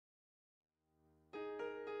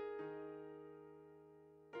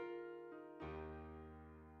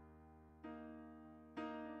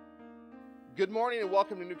Good morning and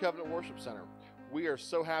welcome to New Covenant Worship Center. We are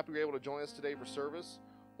so happy you're able to join us today for service.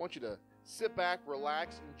 I want you to sit back,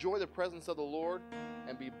 relax, enjoy the presence of the Lord,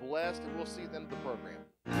 and be blessed, and we'll see you at the end of the program.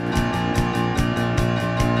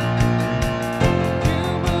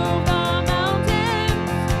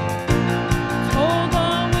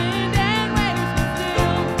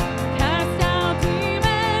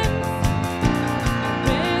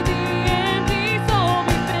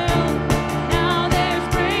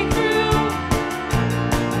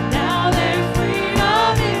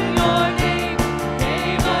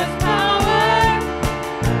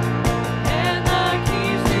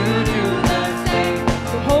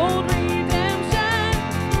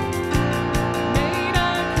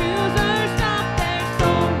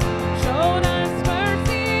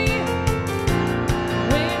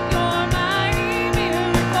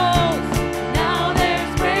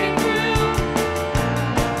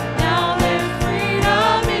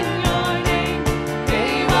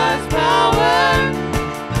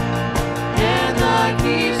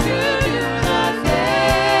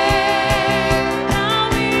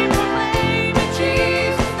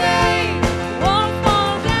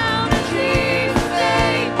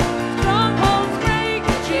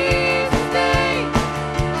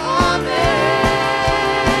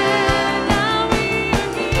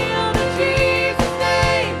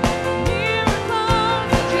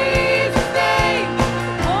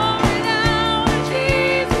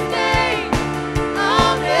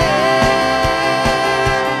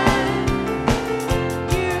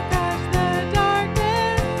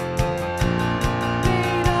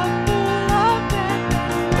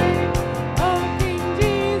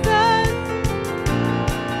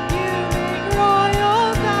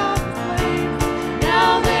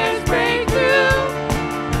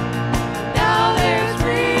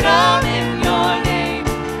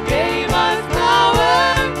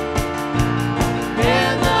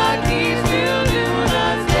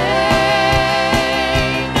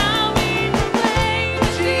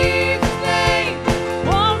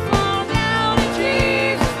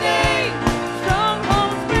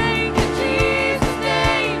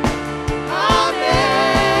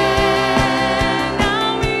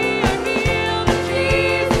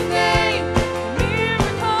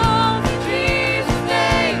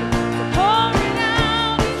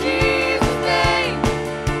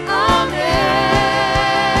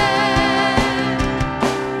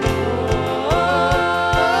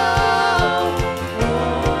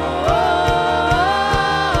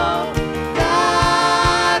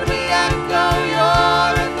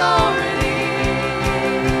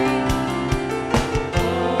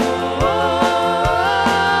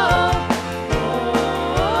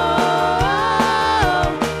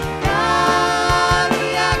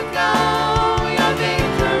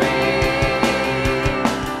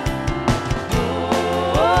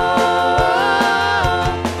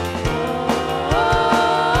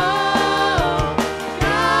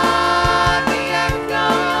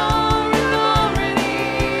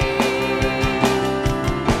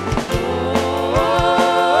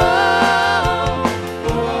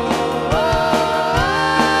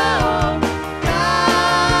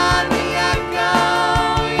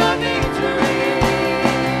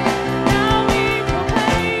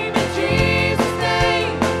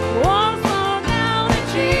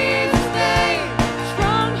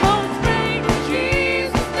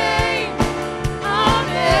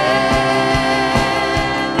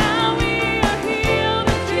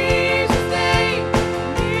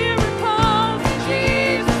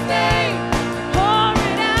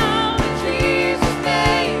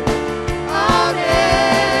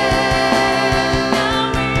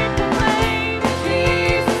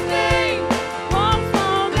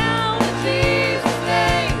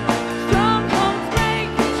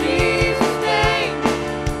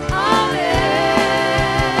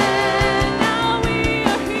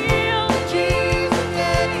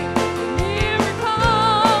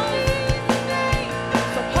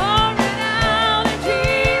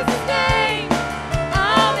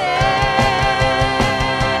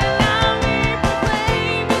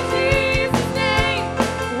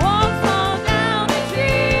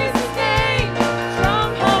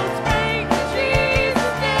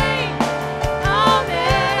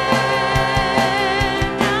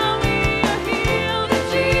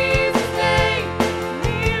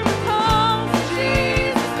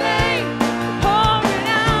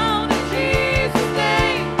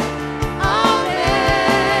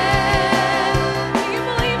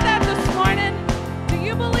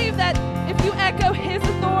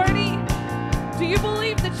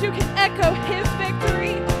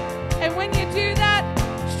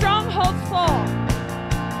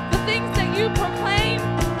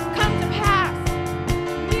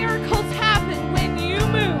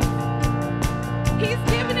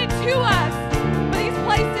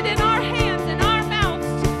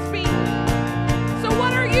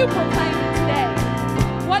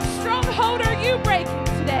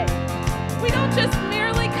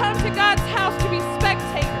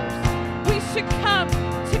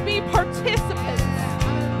 participants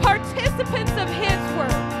of His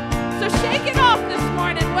Word. So shake it off this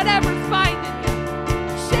morning, whatever's binding you.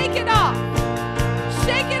 Shake it off.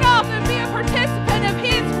 Shake it off and be a participant of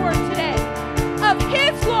His Word today, of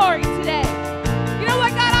His glory today. You know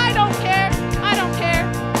what, God? I don't care. I don't care.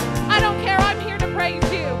 I don't care. I'm here to praise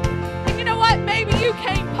you. And you know what? Maybe you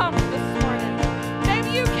came pumped this morning. Maybe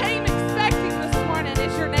you came expecting this morning.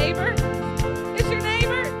 Is your neighbor? Is your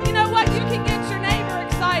neighbor? You know what? You can get your neighbor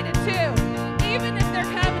excited too. Even if they're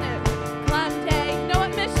having a glum day. You know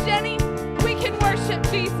what, Miss Jenny? We can worship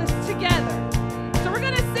Jesus together. So we're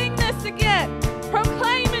going to sing this again.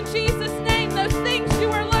 Proclaim in Jesus' name those things you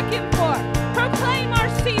are looking for. Proclaim our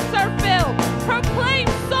seats are filled. Proclaim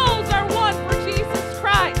souls are won for Jesus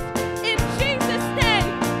Christ. In Jesus'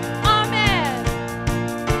 name, amen.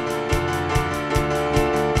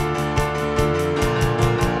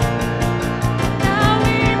 Now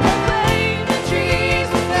we proclaim in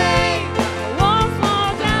Jesus' name. Walls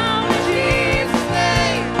fall down in Jesus'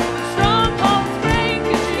 name. Strongholds break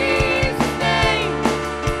in Jesus' name.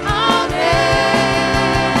 Amen.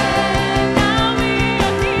 Now we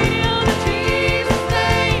are healed in Jesus'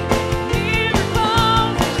 name.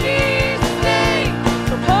 Miracles in Jesus' name.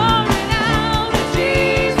 We're pouring out in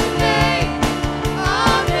Jesus' name.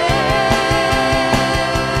 Amen.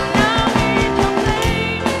 Now we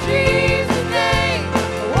proclaim in Jesus' name.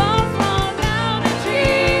 Walls fall down in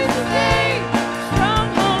Jesus' name.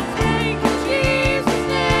 Strongholds break in Jesus'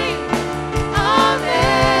 name.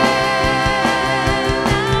 Amen.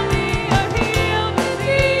 Now we are healed in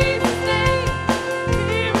Jesus' name.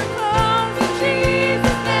 Miracles in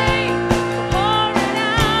Jesus' name. Pouring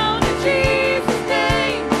out in Jesus'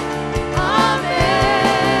 name.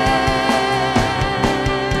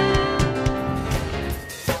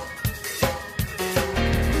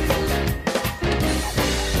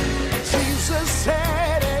 Jesus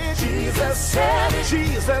said it. Jesus said it.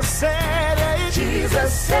 Jesus said it.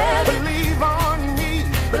 Jesus said it. Believe on me.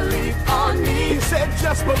 Believe on me. He said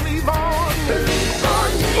just believe on me. Believe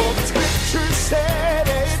on me. For the scripture said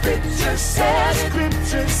it. Scripture said it.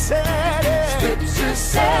 Scripture said it. Scripture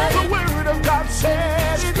said it. The word of God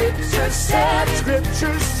said it. Scripture said it.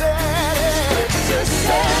 Scripture said it. Scripture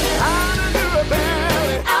said it. Out of your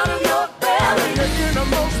belly. Out of your belly. Your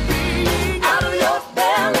innermost being. Out of your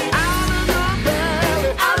belly. Out of your belly.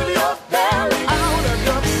 Out of your belly. Out of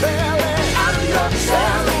your belly. Out of your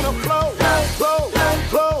belly. Gonna flow, flow, flow,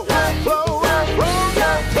 flow, flow, flow.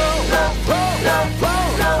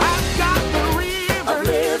 I've got the river of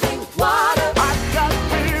living water. I've got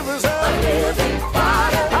rivers of living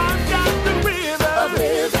water. I've got the river of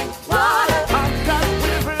living water. I've got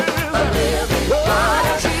rivers of living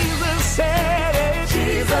water. Jesus said it.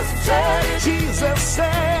 Jesus said it. Jesus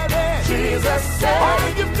said it. Jesus said it. All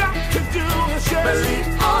you've got to do is just believe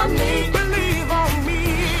on me. Believe on me.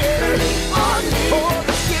 Believe on me. For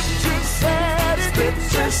the scripture said it.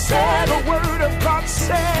 Scripture said it. The word of God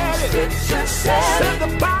said it. Scripture said it. The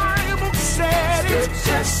Bible said it.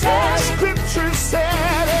 Scripture said it. Scripture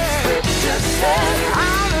said it. Scripture said it.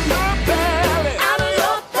 Out of your belly. Out of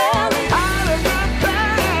your belly. Out of your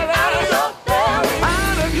belly. Out of your belly.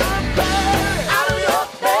 Out of your belly. Out of your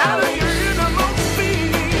belly. Out of your innermost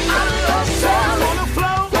being. Out of your belly. Gonna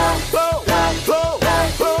flow, flow, flow, flow,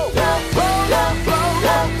 flow, flow, flow, flow,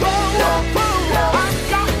 flow. I've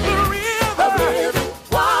got the river of living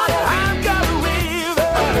water. I've got a river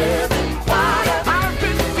of living water. I've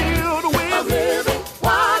been filled with of living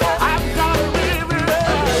water. I've got a river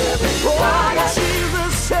of living water.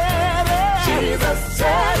 Jesus said it. Jesus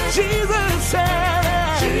said it. Jesus said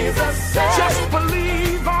it. Jesus said it. Just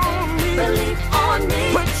believe on me. Believe on me.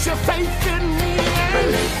 Put your faith in me.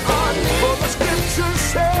 Believe on me. For the scripture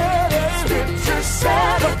said it. Scripture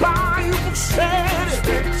said it. The Bible said it.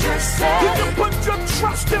 Scripture said it. You can put your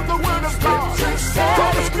trust in the word of God. Scripture said it.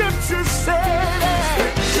 For the scripture said it.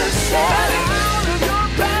 Scripture said it. Out of your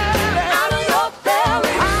belly. Out of your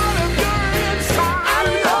belly. Out of your inside. Out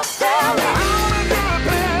of your belly. Out of your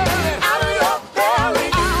belly. Out of your belly.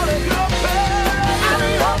 Out of your belly. Out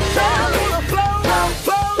of your belly. Flow, flow,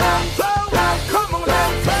 flow, flow, flow. Come on now.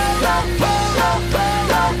 Flow, flow, flow, flow,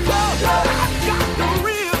 flow, flow. I've got the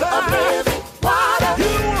river of living water.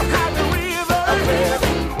 You have the river of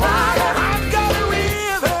living water. I've got a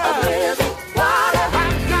river of living water.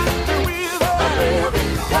 I've got the river of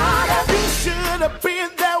living water. You should have been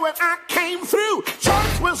there when I came through.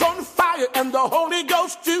 Church was on fire and the Holy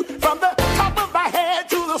Ghost too. From the top of my head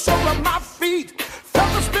to the sole of my feet.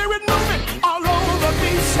 Felt the Spirit moving all over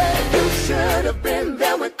me. Said you should have been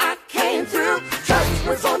there when I came through. Church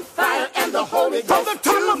was on fire and the Holy Ghost. From the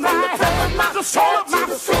top of my head to the sole of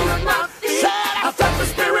my feet. Said I felt the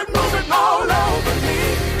Spirit moving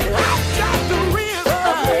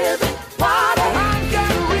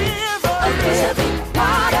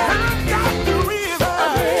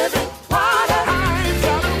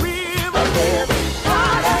living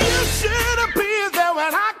water. You should have been there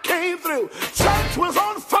when I came through. Church was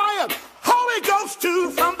on fire. Holy Ghost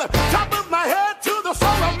too. From the top of my head to the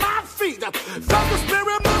sole of my feet. Felt the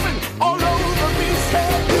Spirit moving all over me.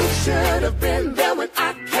 Said you should have been there when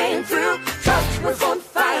I came through. Church was on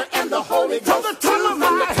fire and the Holy Ghost. From the top of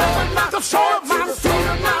my head, the sole of my feet.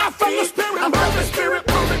 I felt the Spirit, I felt the Spirit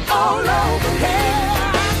moving all over me.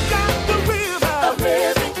 I got the river of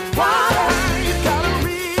living water. I got a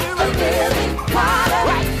river of living water.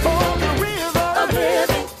 Right for the river of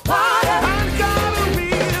living water. I got a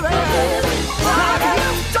river of living water. Now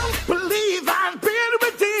you don't believe I've been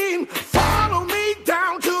redeemed. Follow me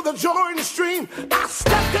down to the Jordan stream. I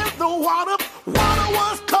stepped in the water. Water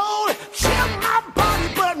was cold. Chilled my body,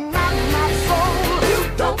 but not my soul. You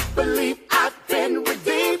don't believe I've been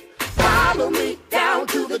redeemed. Follow me down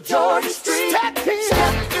to the Jordan stream. Step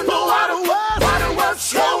in the water was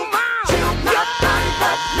chill my body,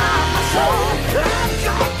 but not my soul. I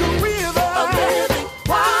got the river of living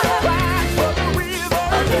water. Right for the river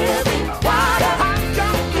of living water. I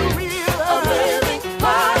got the river of living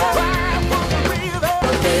water. Right for the river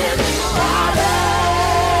of living water.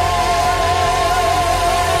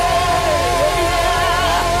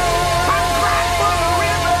 I'm right for the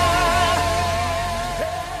river.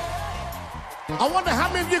 I wonder how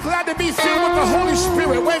many of you are glad to be filled with the Holy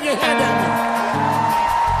Spirit. Wave your hand at me.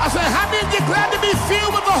 I said, how many of you are glad to be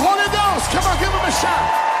filled with the Holy Ghost? Come on, give him a shout.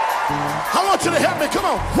 I want you to help me. Come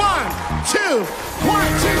on. 1, 2, 1,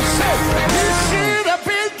 2, say. You should have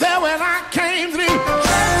been there when I came through.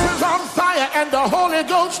 Church was on fire and the Holy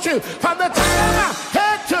Ghost too. From the top of my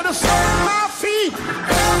head to the sole of my feet.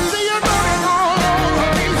 Felt the anointing all over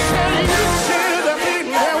me. Say, you should have been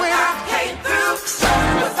there when I came through.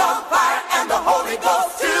 Church was on fire and the Holy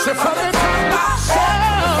Ghost too. So from the top of my head.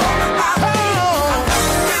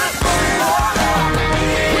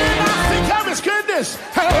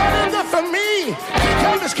 How is it for me?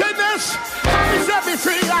 Because of His goodness, how He set me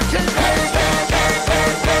free. I can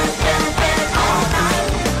all night.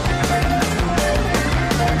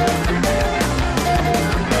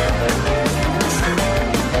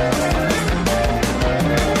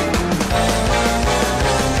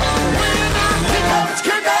 When I think of His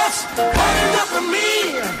goodness, how He done for me.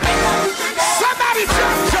 Somebody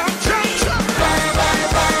jump, jump, jump, jump.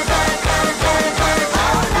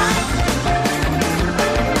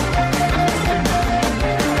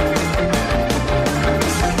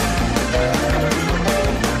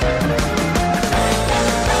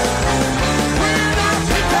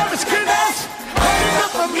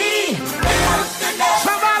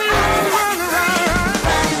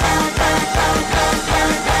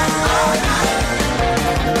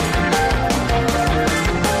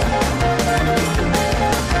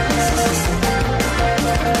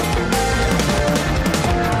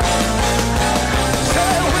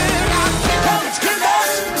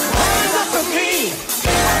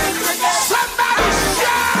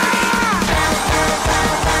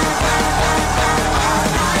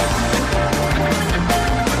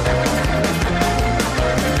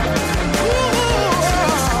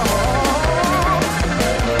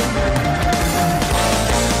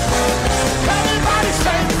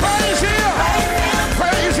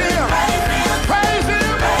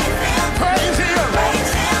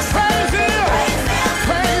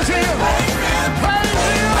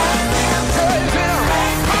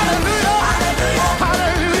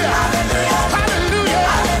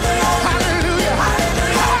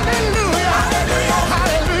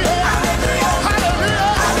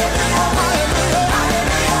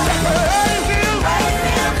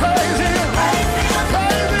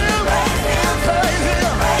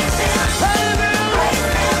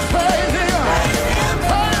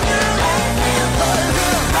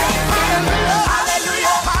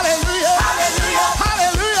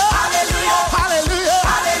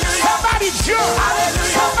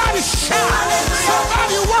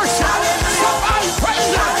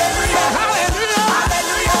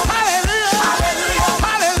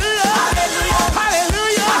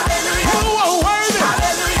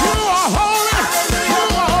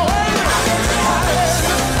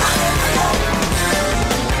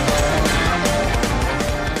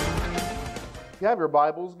 If you have your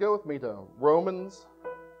Bibles, go with me to Romans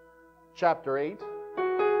chapter 8.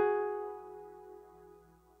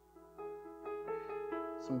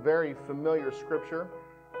 Some very familiar scripture.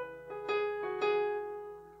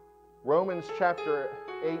 Romans chapter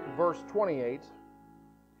 8, verse 28.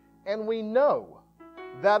 And we know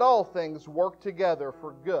that all things work together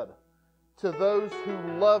for good to those who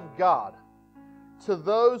love God, to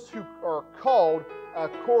those who are called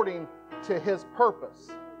according to His purpose.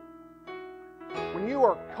 When you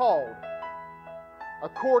are called,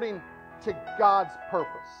 according to God's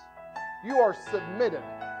purpose. You are submitted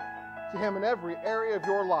to Him in every area of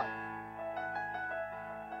your life.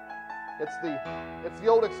 It's the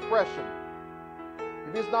old expression.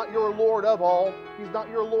 If He's not your Lord of all, He's not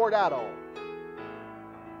your Lord at all.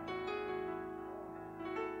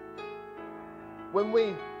 When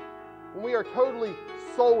we are totally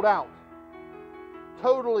sold out,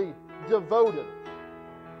 totally devoted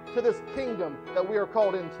to this kingdom that we are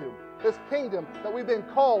called into, this kingdom that we've been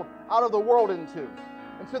called out of the world into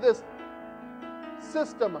this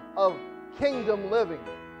system of kingdom living.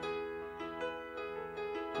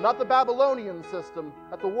 Not the Babylonian system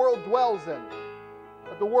that the world dwells in,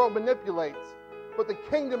 that the world manipulates, but the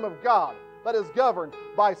kingdom of God that is governed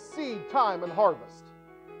by seed, time, and harvest.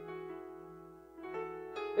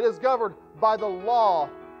 It is governed by the law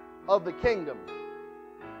of the kingdom.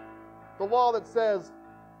 The law that says,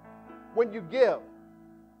 when you give,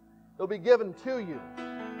 it'll be given to you.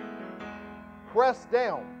 Pressed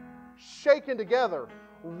down, shaken together,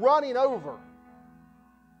 running over,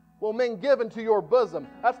 will men given to your bosom.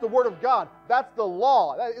 That's the word of God. That's the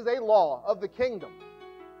law. That is a law of the kingdom.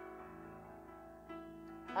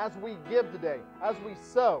 As we give today, as we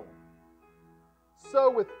sow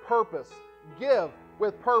with purpose, give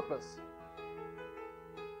with purpose.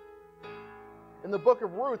 In the book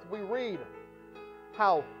of Ruth, we read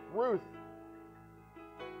how Ruth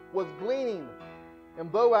was gleaning in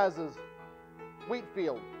Boaz's wheat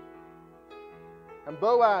field. And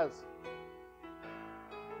Boaz,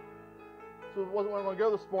 so it wasn't where I'm going to go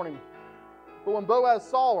this morning, but when Boaz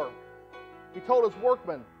saw her, he told his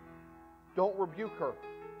workmen, don't rebuke her.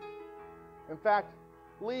 In fact,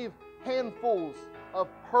 leave handfuls of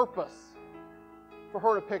purpose for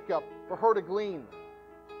her to pick up, for her to glean.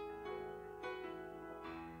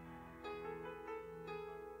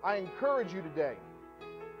 I encourage you today,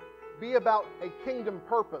 be about a kingdom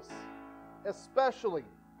purpose, especially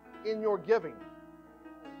in your giving.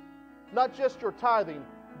 Not just your tithing,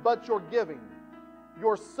 but your giving,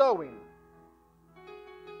 your sowing.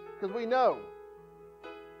 Because we know,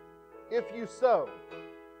 if you sow,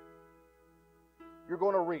 you're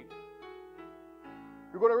going to reap.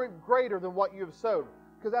 You're going to reap greater than what you have sowed.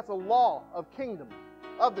 Because that's a law of the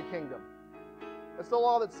kingdom. It's the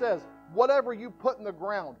law that says, whatever you put in the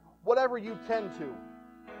ground, whatever you tend to,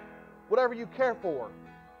 whatever you care for,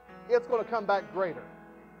 it's going to come back greater.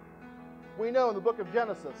 We know in the book of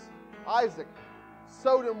Genesis, Isaac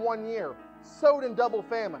sowed in 1 year, sowed in double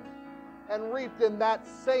famine, and reaped in that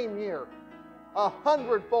same year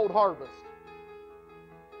 100-fold harvest.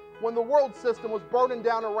 When the world system was burning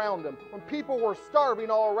down around him, when people were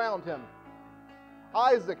starving all around him,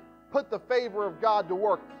 Isaac put the favor of God to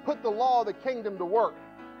work, put the law of the kingdom to work.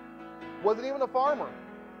 Wasn't even a farmer,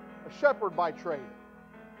 a shepherd by trade.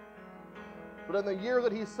 But in the year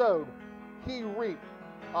that he sowed, he reaped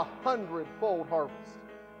 100-fold harvest.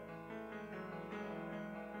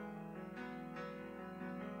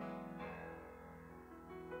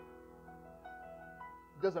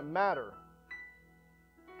 It doesn't matter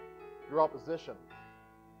your opposition.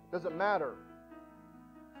 It doesn't matter.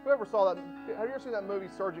 Whoever saw that, have you ever seen that movie,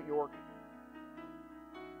 Sergeant York?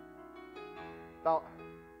 About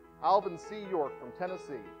Alvin C. York from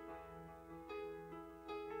Tennessee.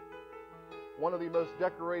 One of the most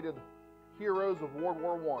decorated heroes of World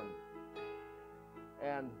War I.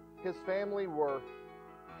 And his family were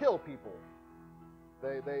hill people.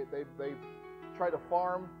 They tried to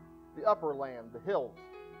farm the upper land, the hills.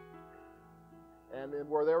 And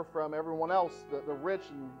where they're from, everyone else, the rich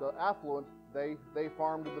and the affluent, they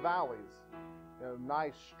farmed in the valleys. You know,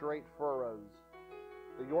 nice straight furrows.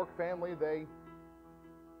 The York family, they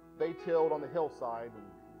tilled on the hillside and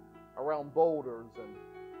around boulders, and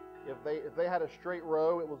if they had a straight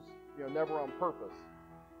row, it was never on purpose.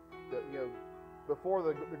 Before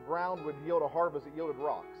the ground would yield a harvest, it yielded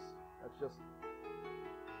rocks. That's just,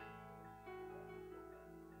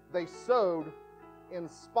 they sowed in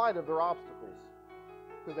spite of their obstacles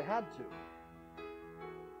because they had to.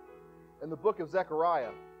 In the book of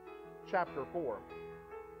Zechariah, chapter 4,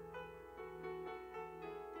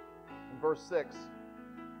 in verse 6,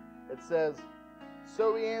 it says,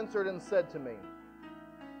 "So he answered and said to me,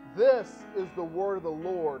 This is the word of the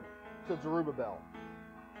Lord to Zerubbabel,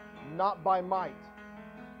 not by might,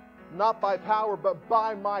 not by power, but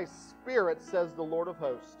by my Spirit, says the Lord of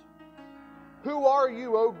hosts. Who are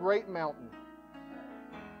you, O great mountain?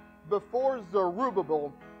 Before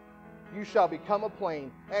Zerubbabel you shall become a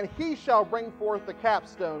plain, and he shall bring forth the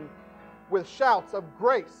capstone with shouts of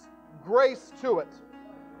grace, grace to it.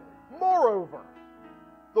 Moreover,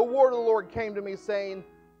 the word of the Lord came to me, saying,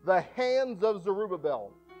 The hands of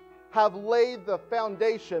Zerubbabel have laid the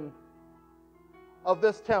foundation of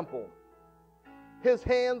this temple, his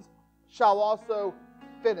hands shall also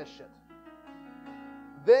finish it.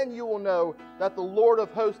 Then you will know that the Lord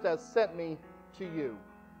of hosts has sent me to you.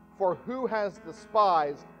 For who has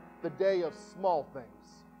despised the day of small things?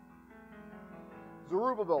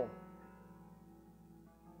 Zerubbabel,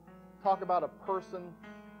 talk about a person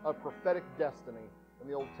of prophetic destiny in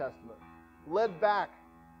the Old Testament. Led back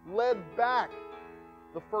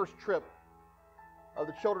the first trip of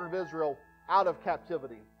the children of Israel out of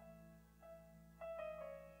captivity.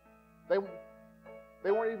 They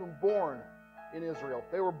weren't even born in Israel.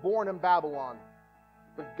 They were born in Babylon.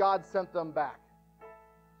 But God sent them back.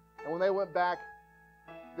 And when they went back,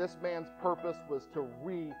 this man's purpose was to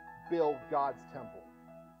rebuild God's temple.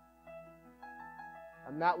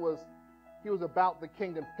 And he was about the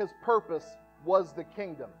kingdom. His purpose was the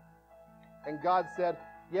kingdom. And God said,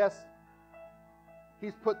 yes,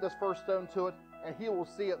 he's put this first stone to it, and he will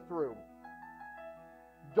see it through.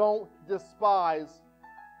 Don't despise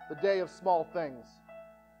the day of small things.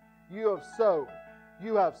 You have sowed.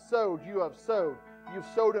 You have sowed. You have sowed. You've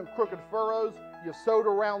sowed in crooked furrows. You've sowed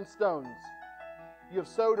around stones. You've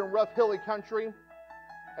sowed in rough, hilly country,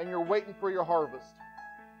 and you're waiting for your harvest.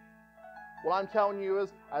 What I'm telling you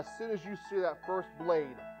is, as soon as you see that first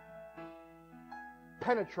blade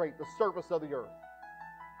penetrate the surface of the earth,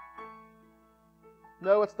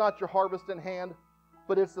 no, it's not your harvest in hand,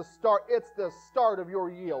 but it's the start. It's the start of your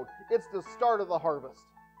yield. It's the start of the harvest.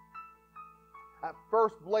 That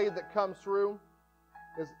first blade that comes through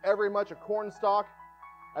is every much a corn stalk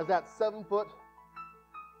as that 7-foot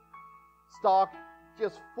stalk,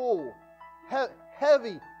 just full,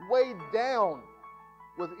 heavy, weighed down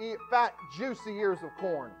with fat, juicy ears of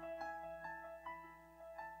corn.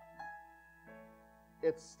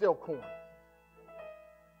 It's still corn.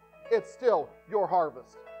 It's still your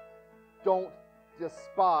harvest. Don't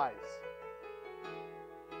despise.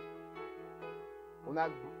 When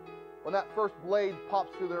that first blade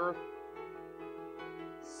pops through the earth,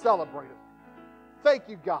 celebrate it. Thank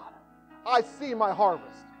you, God. I see my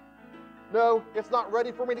harvest. No, it's not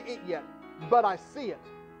ready for me to eat yet, but I see it.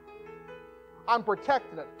 I'm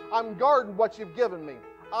protecting it. I'm guarding what you've given me.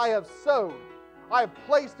 I have sowed. I have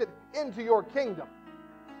placed it into your kingdom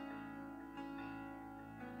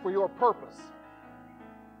for your purpose.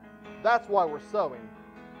 That's why we're sowing.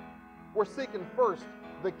 We're seeking first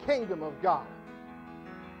the kingdom of God.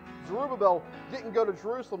 Zerubbabel didn't go to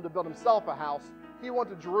Jerusalem to build himself a house. He went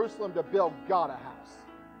to Jerusalem to build God a house.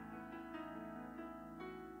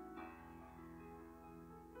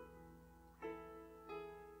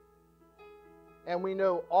 And we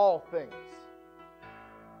know all things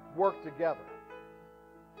work together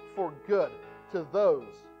for good to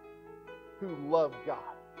those who love God,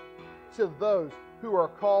 to those who are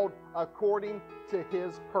called according to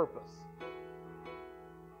His purpose.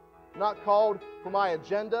 Not called for my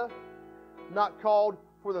agenda, not called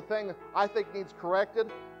for the thing I think needs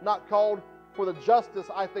corrected, not called for the justice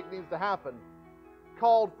I think needs to happen,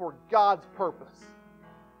 called for God's purpose.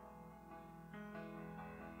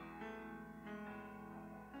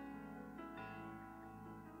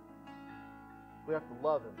 We have to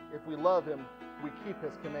love Him. If we love Him, we keep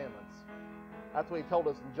His commandments. That's what He told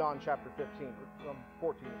us in John chapter 14,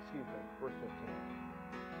 verse 15.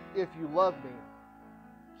 If you love me,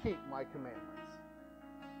 keep my commandments.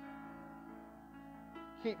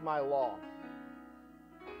 Keep my law.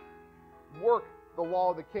 Work the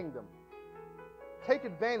law of the kingdom. Take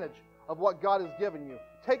advantage of what God has given you.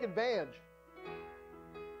 Take advantage.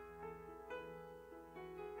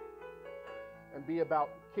 And be about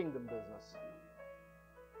kingdom business.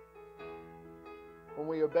 When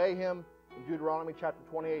we obey Him, in Deuteronomy chapter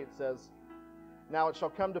 28 it says, "Now it shall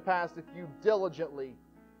come to pass if you diligently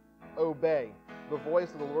obey the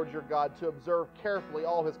voice of the Lord your God, to observe carefully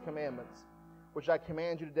all His commandments, which I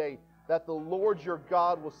command you today, that the Lord your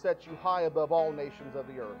God will set you high above all nations of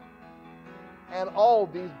the earth. And all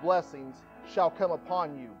these blessings shall come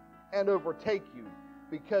upon you and overtake you,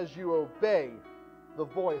 because you obey the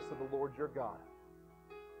voice of the Lord your God."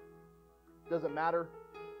 Doesn't matter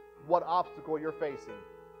what obstacle you're facing.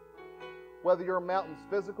 Whether your mountain's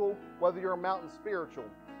physical, whether your mountain's spiritual,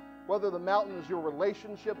 whether the mountain is your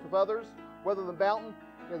relationships with others, whether the mountain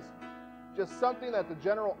is just something that's a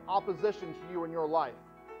general opposition to you in your life.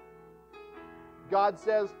 God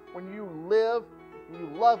says, when you live, when you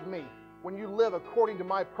love me, when you live according to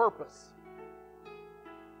my purpose,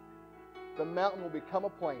 the mountain will become a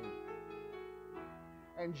plain,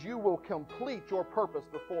 and you will complete your purpose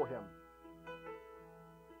before Him.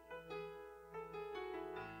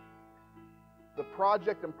 The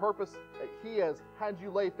project and purpose that He has had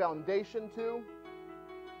you lay foundation to,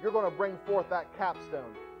 you're going to bring forth that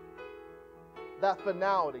capstone, that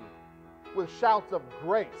finality, with shouts of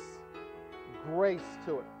grace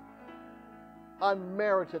to it.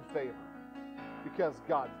 Unmerited favor, because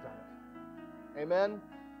God's done it. Amen?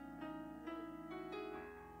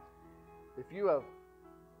 If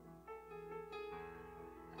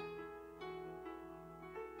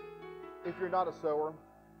you're not a sower,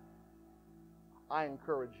 I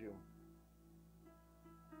encourage you.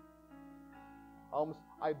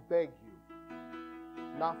 I beg you,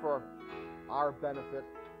 not for our benefit,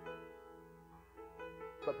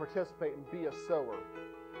 but participate and be a sower,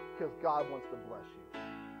 because God wants to bless you.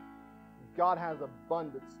 God has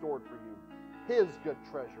abundance stored for you, His good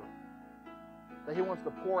treasure, that He wants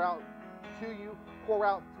to pour out to you, pour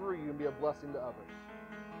out through you, and be a blessing to others.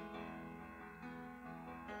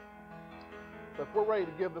 So if we're ready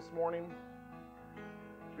to give this morning,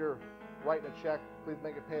 if you're writing a check, please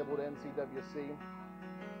make it payable to NCWC.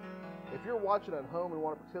 If you're watching at home and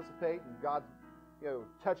want to participate, and God's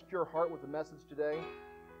touched your heart with the message today,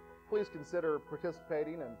 please consider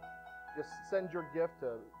participating and just send your gift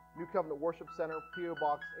to New Covenant Worship Center, P.O.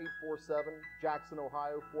 Box 847, Jackson,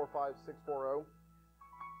 Ohio 45640.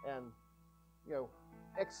 And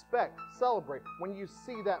expect, celebrate when you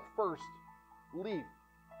see that first leaf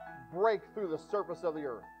break through the surface of the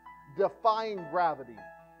earth, defying gravity.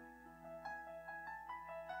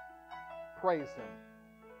 Praise Him.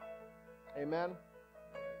 Amen.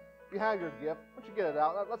 If you have your gift, why don't you get it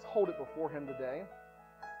out? Let's hold it before Him today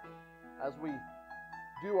as we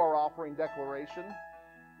do our offering declaration.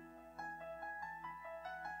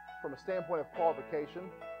 From a standpoint of qualification,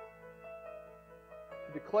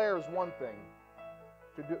 to declare is one thing.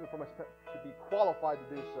 To be qualified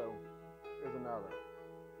to do so is another.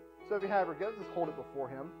 So if you have your gift, just hold it before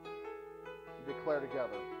Him and declare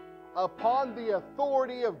together. Upon the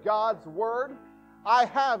authority of God's word, I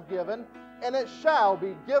have given, and it shall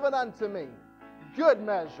be given unto me. Good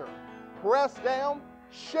measure, pressed down,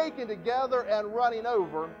 shaken together, and running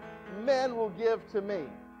over, men will give to me.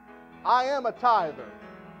 I am a tither.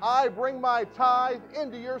 I bring my tithe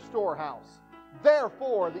into your storehouse.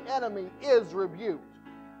 Therefore the enemy is rebuked.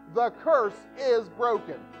 The curse is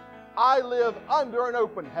broken. I live under an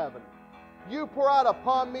open heaven. You pour out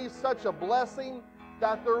upon me such a blessing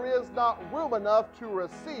that there is not room enough to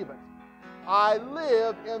receive it. I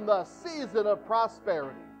live in the season of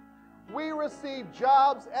prosperity. We receive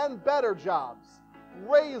jobs and better jobs,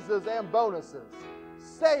 raises and bonuses,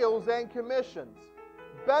 sales and commissions,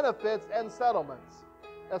 benefits and settlements,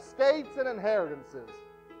 estates and inheritances,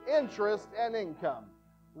 interest and income,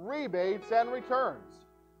 rebates and returns,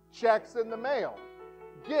 checks in the mail,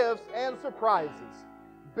 gifts and surprises,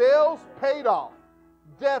 bills paid off,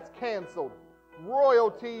 debts canceled,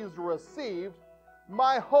 royalties received,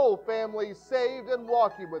 my whole family saved and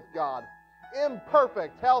walking with God, in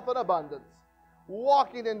perfect health and abundance,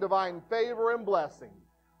 walking in divine favor and blessing.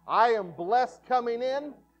 I am blessed coming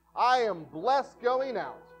in, I am blessed going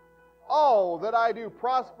out. All that I do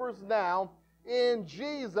prospers now. In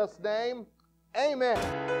Jesus' name,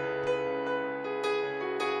 amen.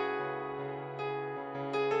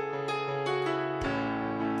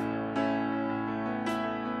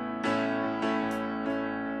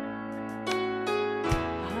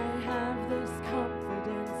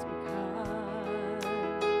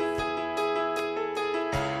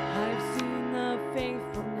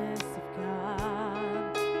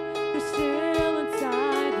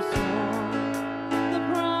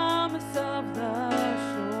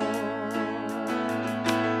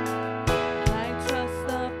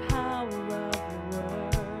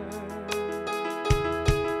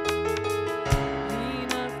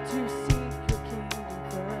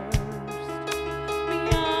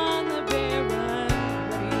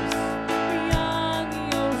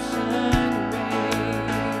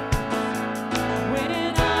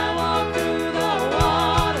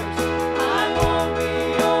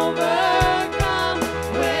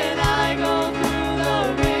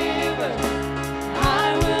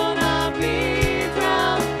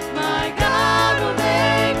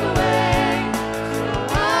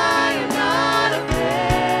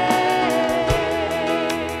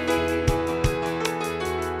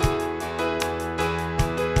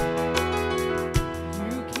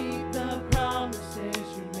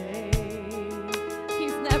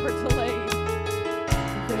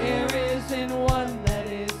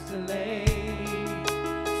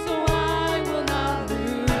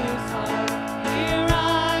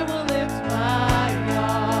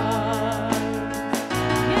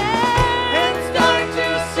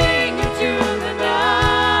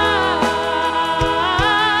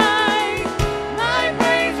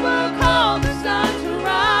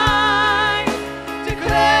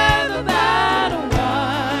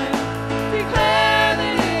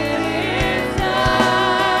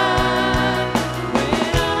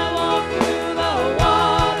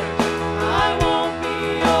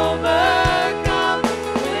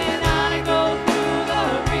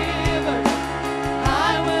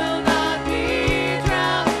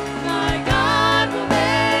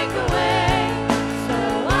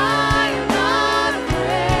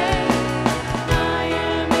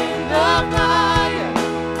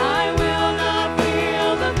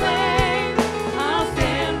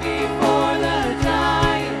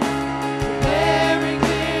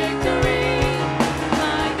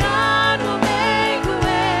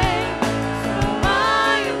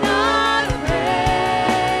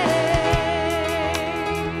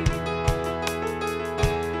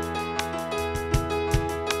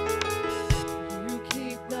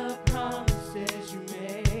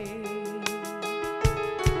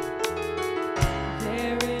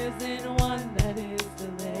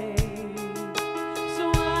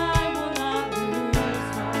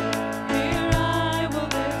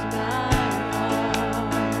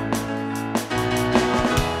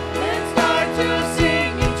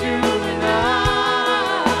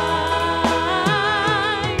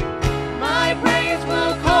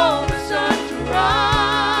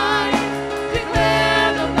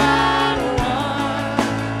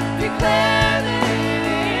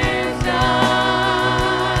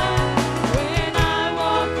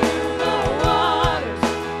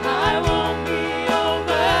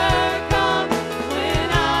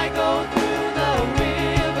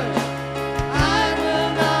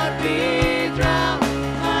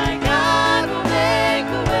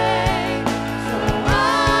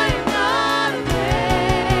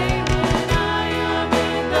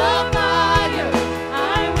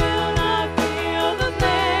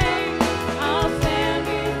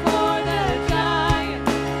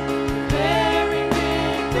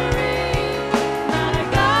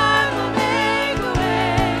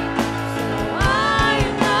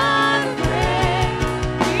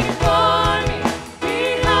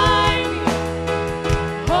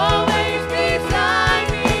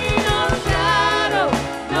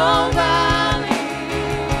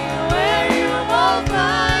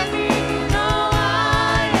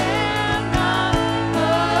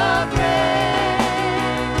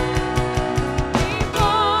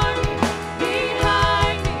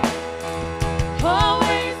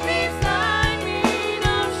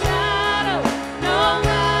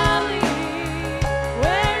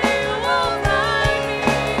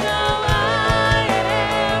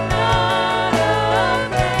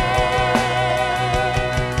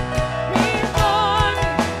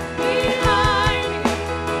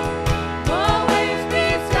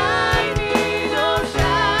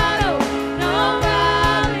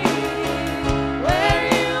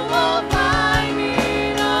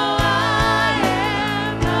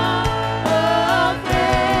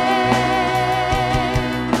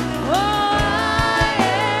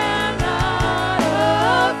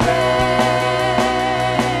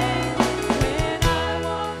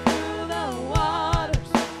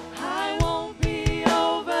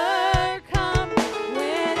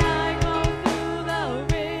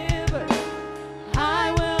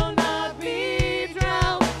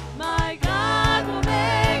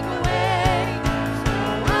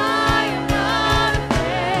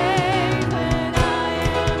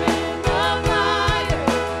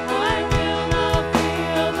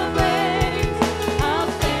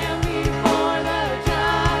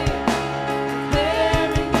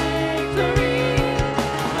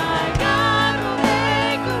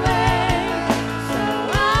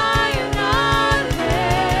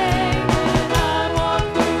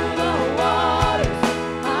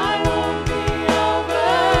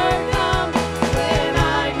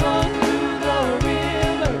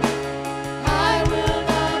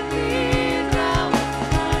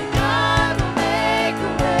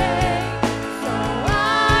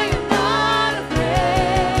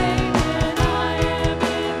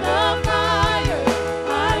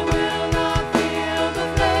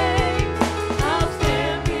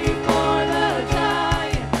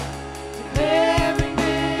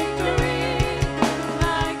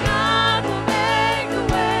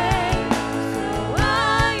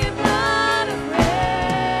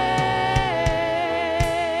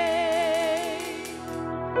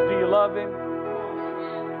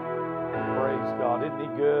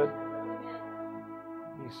 Isn't He good?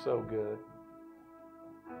 He's so good.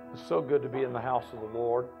 It's so good to be in the house of the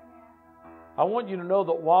Lord. I want you to know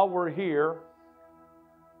that while we're here,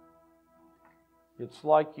 it's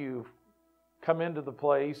like you've come into the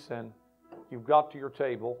place and you've got to your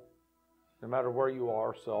table, no matter where you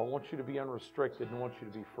are. So I want you to be unrestricted and I want you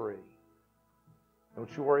to be free.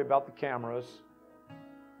 Don't you worry about the cameras.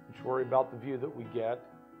 Don't you worry about the view that we get,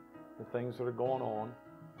 the things that are going on.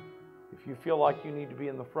 If you feel like you need to be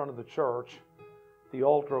in the front of the church, the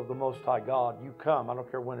altar of the Most High God, you come. I don't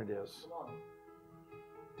care when it is.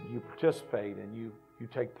 You participate and you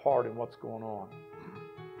take part in what's going on.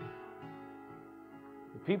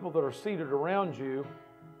 The people that are seated around you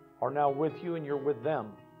are now with you and you're with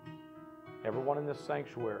them. Everyone in this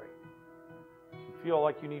sanctuary. If you feel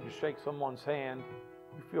like you need to shake someone's hand,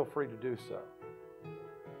 you feel free to do so.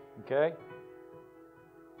 Okay?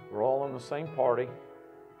 We're all in the same party.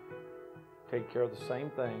 Take care of the same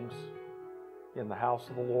things in the house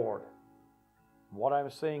of the Lord. What I'm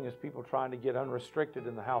seeing is people trying to get unrestricted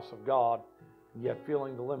in the house of God, yet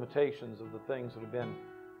feeling the limitations of the things that have been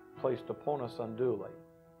placed upon us unduly.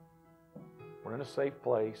 We're in a safe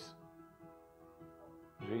place.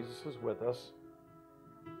 Jesus is with us.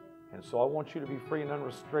 And so I want you to be free and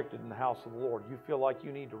unrestricted in the house of the Lord. You feel like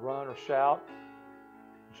you need to run or shout,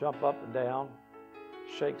 jump up and down,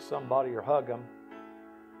 shake somebody or hug them.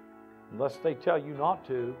 Unless they tell you not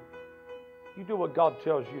to, you do what God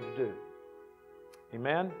tells you to do.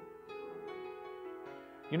 Amen?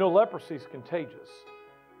 You know, leprosy is contagious.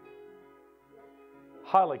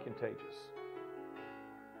 Highly contagious.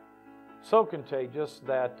 So contagious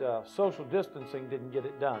that social distancing didn't get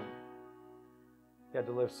it done. You had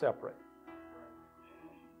to live separate.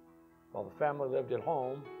 While the family lived at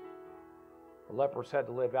home, the lepers had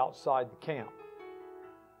to live outside the camp.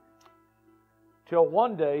 Till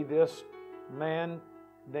one day, this man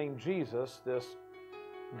named Jesus, this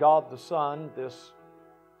God the Son, this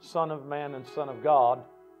Son of Man and Son of God,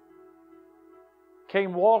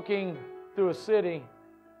 came walking through a city,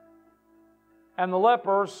 and the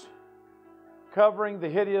lepers, covering the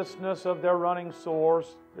hideousness of their running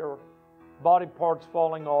sores, their body parts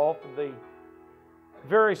falling off, and the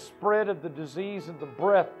very spread of the disease and the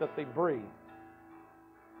breath that they breathed,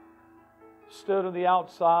 stood on the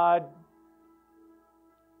outside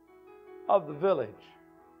of the village,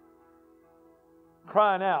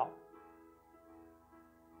 crying out,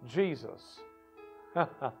 Jesus.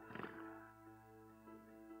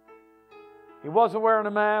 He wasn't wearing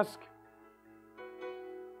a mask,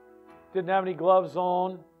 didn't have any gloves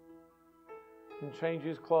on, didn't change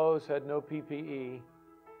his clothes, had no PPE.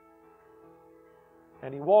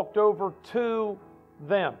 And he walked over to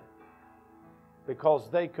them because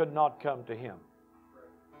they could not come to him.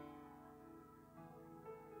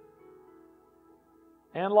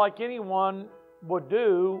 And like anyone would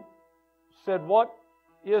do, said, "What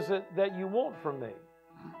is it that you want from me?"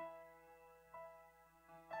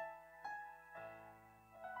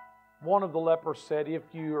 One of the lepers said,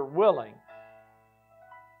 "If you are willing,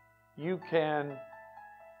 you can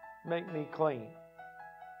make me clean,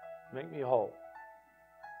 make me whole."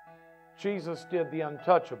 Jesus did the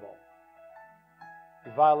untouchable. He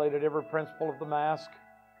violated every principle of the mask,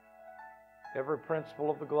 every principle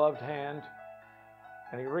of the gloved hand,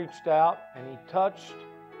 and he reached out and he touched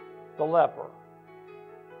the leper,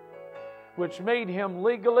 which made him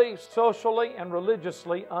legally, socially, and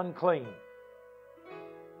religiously unclean.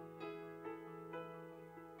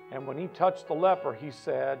 And when he touched the leper, he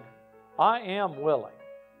said, "I am willing.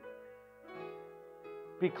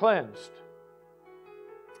 Be cleansed."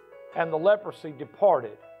 And the leprosy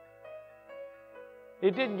departed.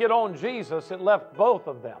 It didn't get on Jesus, it left both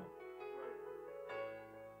of them.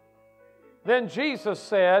 Then Jesus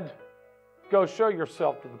said, "Go show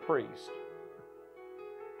yourself to the priest.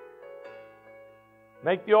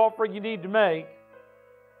 Make the offering you need to make.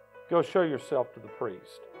 Go show yourself to the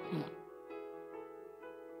priest."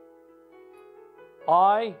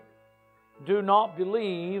 I do not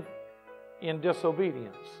believe in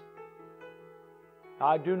disobedience.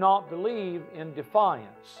 I do not believe in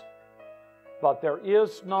defiance. But there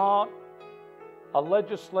is not a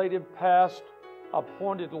legislative passed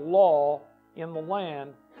appointed law in the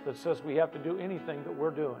land that says we have to do anything that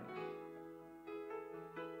we're doing.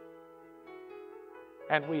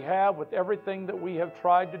 And we have, with everything that we have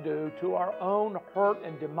tried to do to our own hurt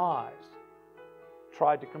and demise,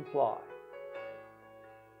 tried to comply.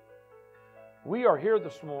 We are here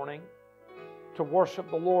this morning to worship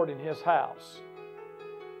the Lord in His house.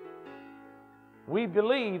 We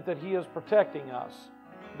believe that He is protecting us,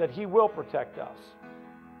 that He will protect us.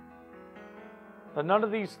 That none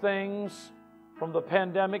of these things from the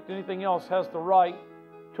pandemic to anything else, has the right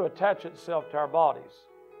to attach itself to our bodies.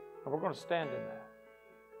 And we're going to stand in that.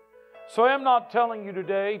 So I am not telling you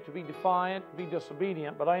today to be defiant, to be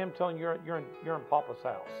disobedient, but I am telling you you're in Papa's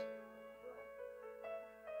house.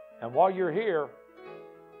 And while you're here,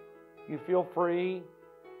 you feel free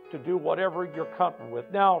to do whatever you're comfortable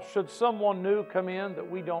with. Now, should someone new come in that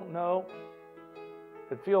we don't know,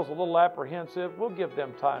 that feels a little apprehensive, we'll give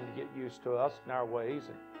them time to get used to us and our ways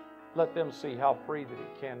and let them see how free that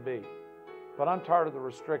it can be. But I'm tired of the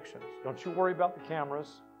restrictions. Don't you worry about the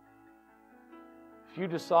cameras. If you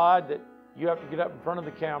decide that you have to get up in front of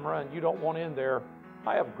the camera and you don't want in there,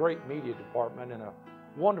 I have a great media department and a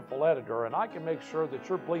wonderful editor, and I can make sure that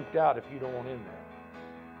you're bleeped out if you don't want in there.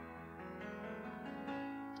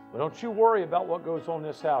 But don't you worry about what goes on in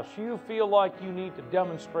this house. You feel like you need to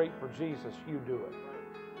demonstrate for Jesus, you do it.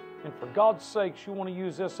 And for God's sakes, you want to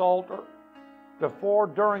use this altar before,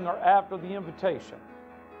 during, or after the invitation.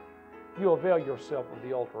 You avail yourself of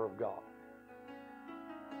the altar of God.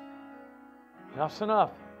 Enough's enough.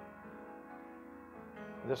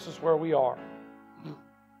 This is where we are.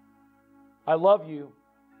 I love you,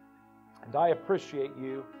 and I appreciate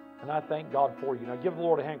you, and I thank God for you. Now give the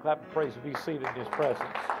Lord a hand clap of praise and be seated in His presence.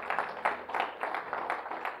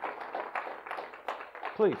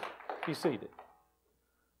 Please, be seated.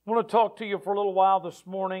 I want to talk to you for a little while this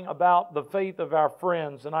morning about the faith of our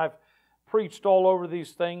friends, and I've preached all over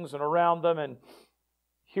these things and around them and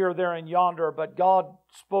here, there, and yonder, but God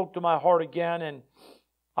spoke to my heart again, and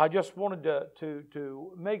I just wanted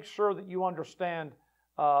to make sure that you understand.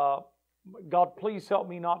 God, please help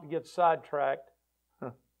me not to get sidetracked.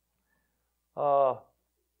 That's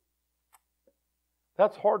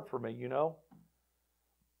hard for me, you know.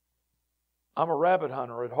 I'm a rabbit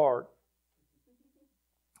hunter at heart.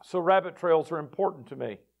 So rabbit trails are important to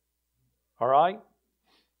me. All right?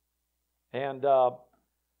 And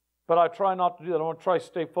but I try not to do that. I want to try to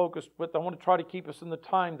stay focused with. I want to try to keep us in the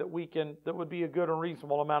time that would be a good and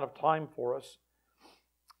reasonable amount of time for us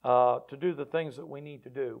to do the things that we need to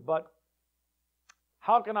do. But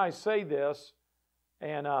how can I say this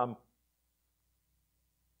and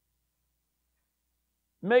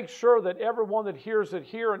make sure that everyone that hears it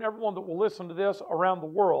here and everyone that will listen to this around the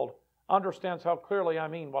world understands how clearly I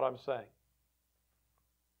mean what I'm saying?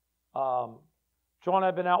 John and I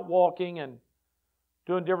have been out walking and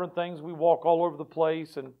doing different things. We walk all over the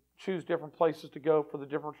place and choose different places to go for the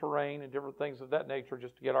different terrain and different things of that nature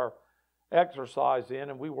just to get our exercise in.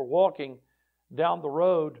 And we were walking down the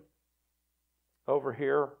road over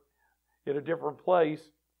here in a different place.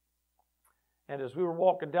 And as we were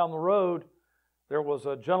walking down the road, there was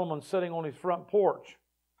a gentleman sitting on his front porch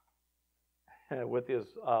with his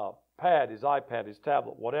pad, his iPad, his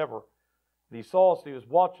tablet, whatever. And he saw us and he was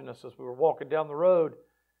watching us as we were walking down the road.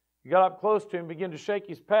 He got up close to him, began to shake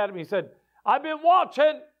his pad at me. He said, I've been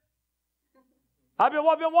watching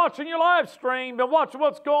your live stream, been watching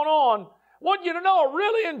what's going on. Want you to know I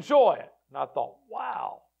really enjoy it. And I thought,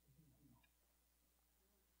 wow.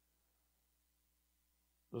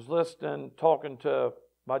 I was listening, talking to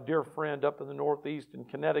my dear friend up in the Northeast in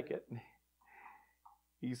Connecticut.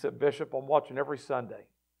 He said, Bishop, I'm watching every Sunday.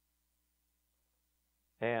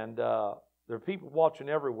 And there are people watching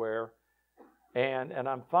everywhere. And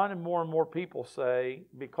I'm finding more and more people say,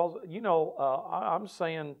 because, you know, I'm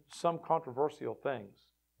saying some controversial things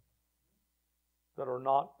that are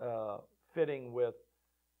not fitting with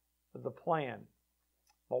the plan.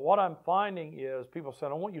 But what I'm finding is people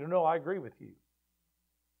saying, I want you to know I agree with you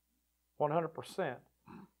 100%.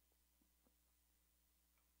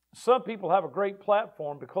 Some people have a great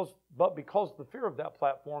platform because of the fear of that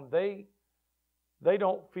platform, they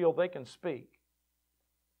don't feel they can speak.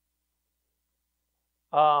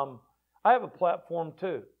 I have a platform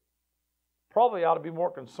too. Probably ought to be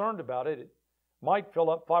more concerned about it. It might fill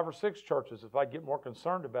up 5 or 6 churches if I get more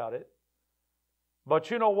concerned about it.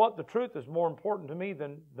 But you know what? The truth is more important to me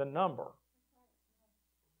than number.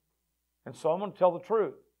 And so I'm going to tell the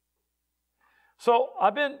truth. So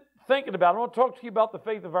I've been thinking about it. I want to talk to you about the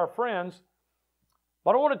faith of our friends.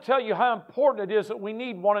 But I want to tell you how important it is that we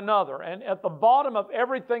need one another. And at the bottom of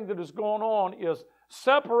everything that is going on is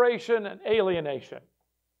separation and alienation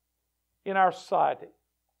in our society.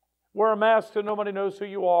 Wear a mask so nobody knows who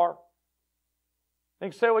you are.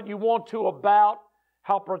 You can say what you want to about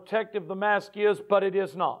how protective the mask is, but it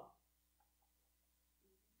is not.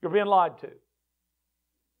 You're being lied to.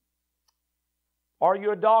 Are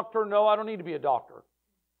you a doctor? No, I don't need to be a doctor.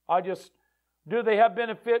 Do they have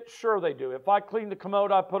benefits? Sure they do. If I clean the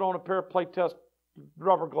commode, I put on a pair of plate test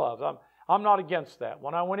rubber gloves. I'm not against that.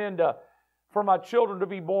 When I went into for my children to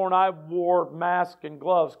be born, I wore masks and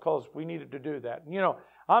gloves because we needed to do that. You know,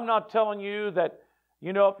 I'm not telling you that,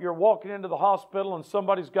 you know, if you're walking into the hospital and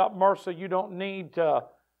somebody's got MRSA, you don't need to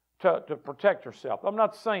protect yourself. I'm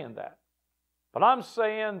not saying that. But I'm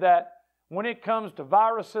saying that when it comes to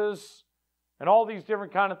viruses and all these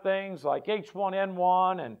different kind of things like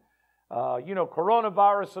H1N1 and, you know,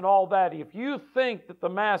 coronavirus and all that, if you think that the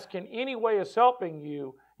mask in any way is helping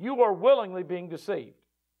you, you are willingly being deceived.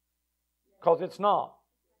 Because it's not.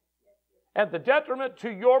 And the detriment to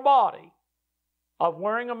your body of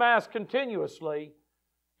wearing a mask continuously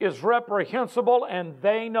is reprehensible, and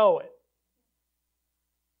they know it.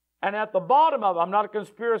 And at the bottom of it, I'm not a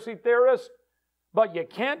conspiracy theorist, but you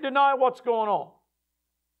can't deny what's going on.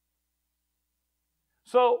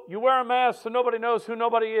 So you wear a mask so nobody knows who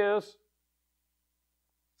nobody is.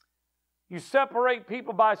 You separate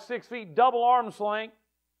people by 6 feet, double arm's length,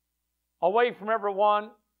 away from everyone.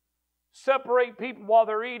 Separate people while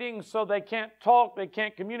they're eating so they can't talk, they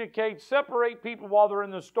can't communicate. Separate people while they're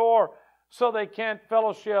in the store so they can't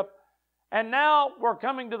fellowship. And now we're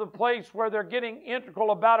coming to the place where they're getting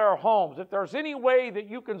integral about our homes. If there's any way that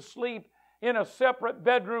you can sleep in a separate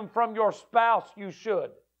bedroom from your spouse, you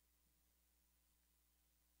should.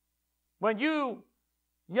 When you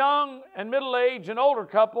young and middle-aged and older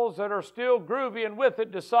couples that are still groovy and with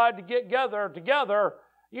it decide to get together,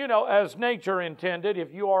 you know, as nature intended,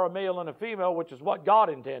 if you are a male and a female, which is what God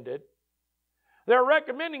intended, they're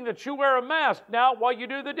recommending that you wear a mask now while you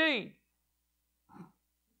do the deed.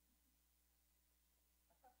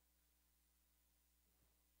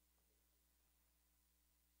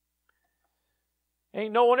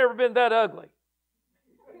 Ain't no one ever been that ugly.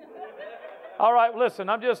 All right, listen,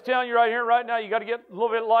 I'm just telling you right here, right now, you got to get a little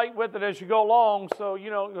bit light with it as you go along so, you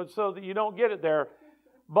know, so that you don't get it there.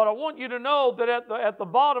 But I want you to know that at the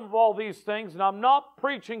bottom of all these things, and I'm not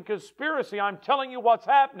preaching conspiracy, I'm telling you what's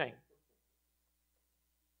happening.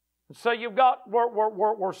 So you've got,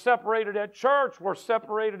 we're separated at church, we're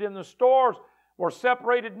separated in the stores, we're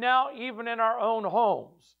separated now even in our own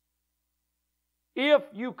homes. If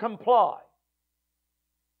you comply.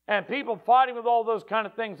 And people fighting with all those kind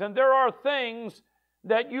of things. And there are things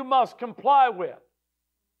that you must comply with.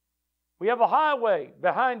 We have a highway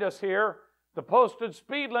behind us here. The posted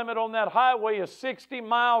speed limit on that highway is 60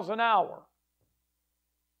 miles an hour.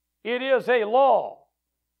 It is a law.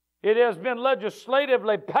 It has been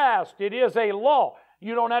legislatively passed. It is a law.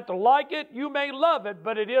 You don't have to like it. You may love it,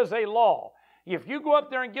 but it is a law. If you go up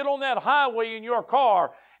there and get on that highway in your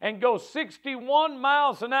car and go 61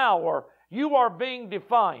 miles an hour, you are being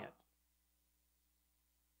defiant.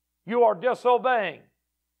 You are disobeying.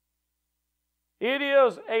 It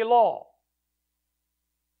is a law.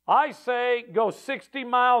 I say go 60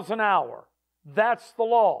 miles an hour. That's the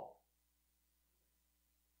law.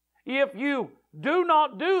 If you do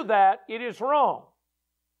not do that, it is wrong.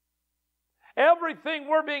 Everything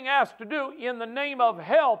we're being asked to do in the name of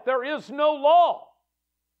health, there is no law.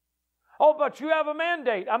 Oh, but you have a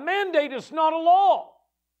mandate. A mandate is not a law.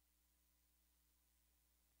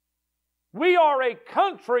 We are a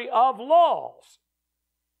country of laws.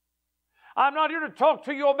 I'm not here to talk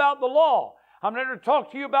to you about the law. I'm not here to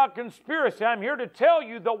talk to you about conspiracy. I'm here to tell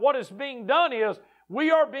you that what is being done is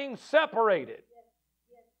we are being separated.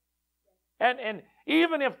 And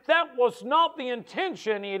even if that was not the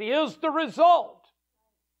intention, it is the result.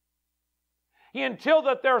 Until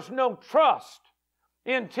that there's no trust,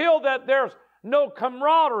 until that there's no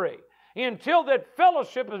camaraderie, until that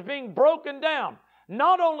fellowship is being broken down,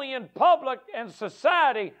 not only in public and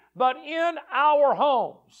society, but in our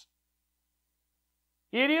homes.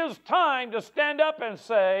 It is time to stand up and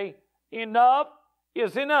say, enough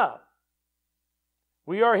is enough.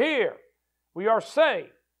 We are here. We are safe.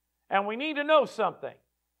 And we need to know something.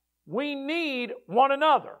 We need one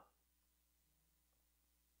another.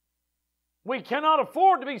 We cannot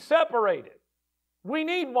afford to be separated. We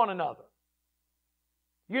need one another.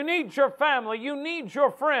 You need your family. You need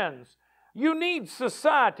your friends. You need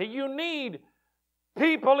society. You need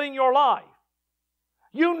people in your life.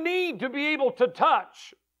 You need to be able to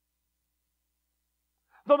touch.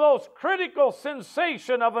 The most critical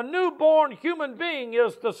sensation of a newborn human being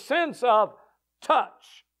is the sense of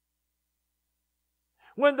touch.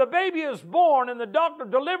 When the baby is born and the doctor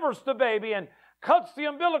delivers the baby and cuts the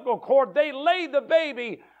umbilical cord, they lay the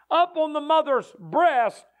baby up on the mother's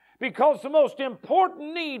breast because the most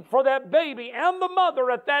important need for that baby and the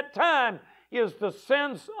mother at that time is the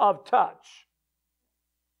sense of touch.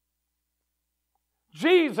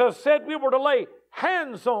 Jesus said we were to lay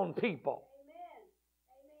hands on people.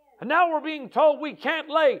 Amen. And now we're being told we can't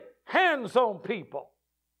lay hands on people.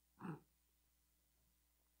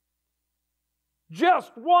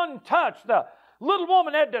 Just one touch. The little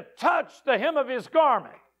woman had to touch the hem of his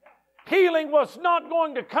garment. Healing was not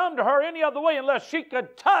going to come to her any other way unless she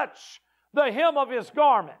could touch the hem of his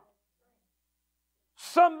garment.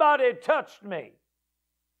 Somebody touched me.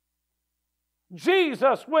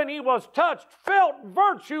 Jesus, when he was touched, felt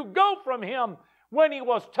virtue go from him when he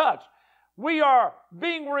was touched. We are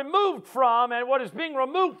being removed from, and what is being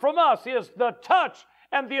removed from us is the touch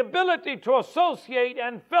and the ability to associate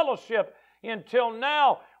and fellowship. Until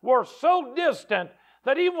now, we're so distant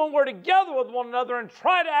that even when we're together with one another and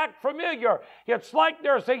try to act familiar, it's like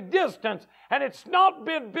there's a distance, and it's not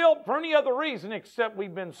been built for any other reason except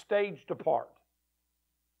we've been staged apart.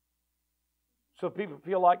 So people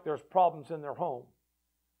feel like there's problems in their home.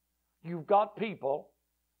 You've got people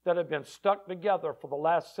that have been stuck together for the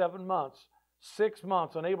last 7 months, 6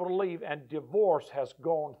 months, unable to leave, and divorce has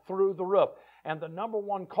gone through the roof. And the number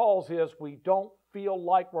one cause is we don't feel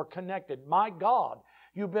like we're connected. My God,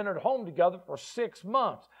 you've been at home together for 6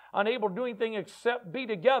 months, unable to do anything except be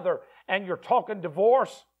together, and you're talking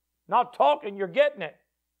divorce? Not talking, you're getting it.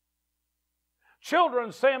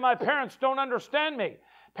 Children saying, my parents don't understand me.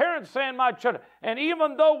 Parents saying, my children. And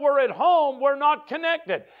even though we're at home, we're not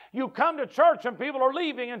connected. You come to church and people are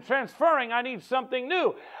leaving and transferring. I need something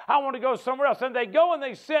new. I want to go somewhere else. And they go and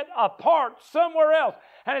they sit apart somewhere else.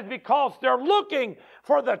 And it's because they're looking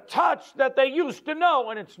for the touch that they used to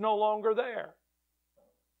know, and it's no longer there.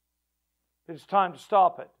 It's time to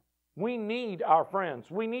stop it. We need our friends.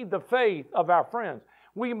 We need the faith of our friends.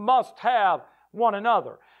 We must have one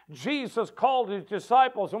another. Jesus called his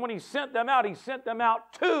disciples, and when he sent them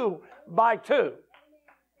out 2 by 2.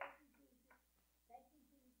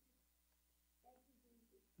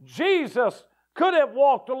 Jesus could have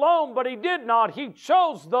walked alone, but he did not. He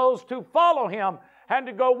chose those to follow him and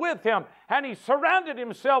to go with him, and he surrounded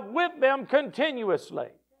himself with them continuously.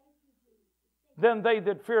 Then they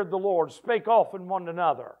that feared the Lord spake often one to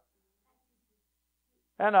another.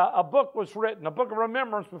 And a book was written, a book of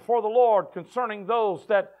remembrance before the Lord concerning those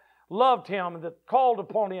that loved him and that called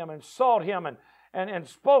upon him and sought him and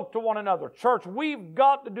spoke to one another. Church, we've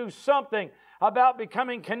got to do something about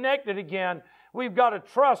becoming connected again. We've got to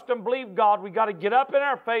trust and believe God. We've got to get up in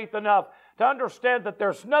our faith enough to understand that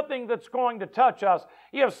there's nothing that's going to touch us.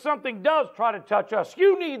 If something does try to touch us,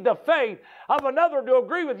 you need the faith of another to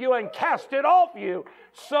agree with you and cast it off you,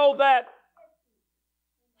 so that,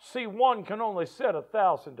 see, one can only set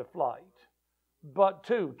 1,000 to flight, but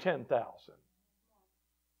 2, 10,000.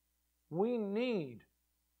 We need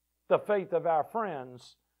the faith of our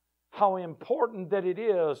friends. How important that it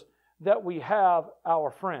is that we have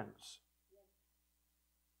our friends.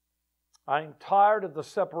 I'm tired of the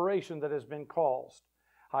separation that has been caused.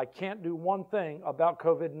 I can't do one thing about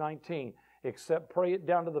COVID-19 except pray it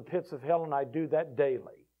down to the pits of hell, and I do that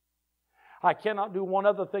daily. I cannot do one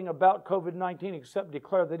other thing about COVID-19 except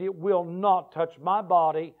declare that it will not touch my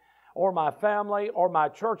body or my family or my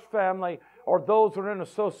church family or those that are in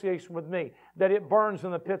association with me, that it burns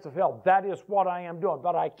in the pits of hell. That is what I am doing,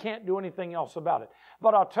 but I can't do anything else about it.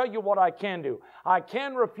 But I'll tell you what I can do. I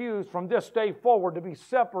can refuse from this day forward to be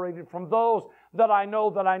separated from those that I know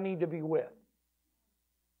that I need to be with.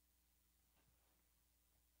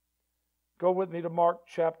 Go with me to Mark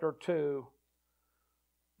chapter 2.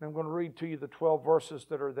 I'm going to read to you the 12 verses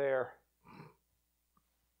that are there.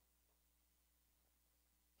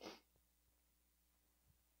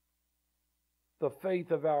 The faith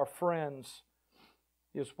of our friends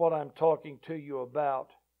is what I'm talking to you about.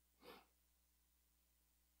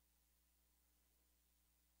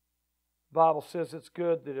 The Bible says it's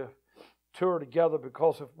good that if two are together,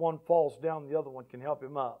 because if one falls down, the other one can help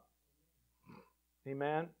him up.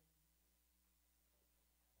 Amen?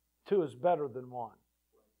 2 is better than 1.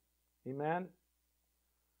 Amen?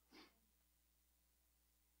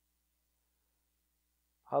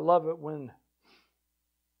 I love it when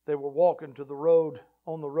they were walking to the road,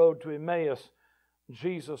 on the road to Emmaus.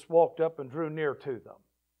 Jesus walked up and drew near to them.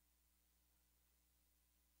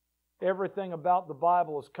 Everything about the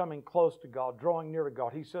Bible is coming close to God, drawing near to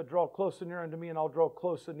God. He said, draw close and near unto me, and I'll draw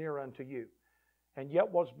close and near unto you. And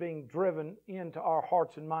yet what's being driven into our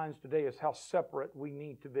hearts and minds today is how separate we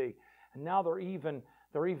need to be. And now they're even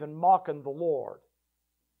mocking the Lord.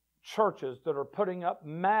 Churches that are putting up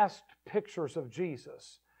masked pictures of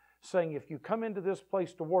Jesus, saying if you come into this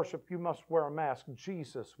place to worship, you must wear a mask.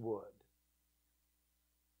 Jesus would.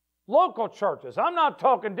 Local churches. I'm not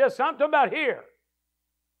talking this. I'm talking about here.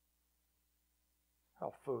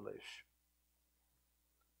 How foolish.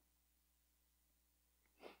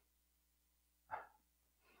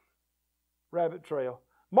 Rabbit trail.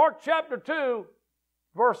 Mark chapter 2,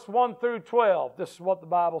 verse 1 through 12. This is what the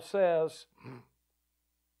Bible says.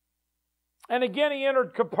 And again he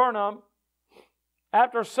entered Capernaum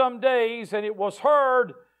after some days, and it was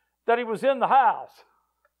heard that he was in the house.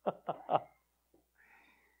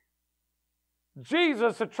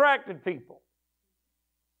 Jesus attracted people.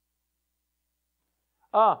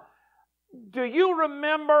 Do you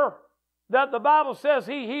remember that the Bible says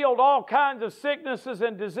he healed all kinds of sicknesses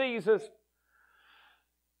and diseases?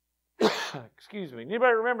 Excuse me.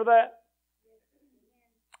 Anybody remember that?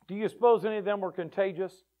 Do you suppose any of them were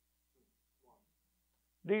contagious?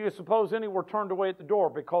 Do you suppose any were turned away at the door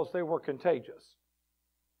because they were contagious?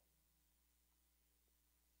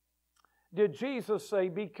 Did Jesus say,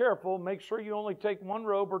 be careful, make sure you only take one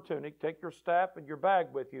robe or tunic, take your staff and your bag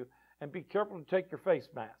with you, and be careful to take your face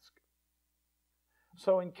mask?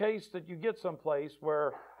 So in case that you get someplace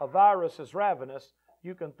where a virus is ravenous,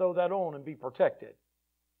 you can throw that on and be protected.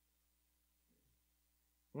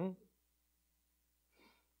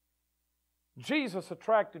 Jesus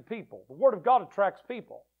attracted people. The Word of God attracts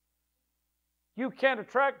people. You can't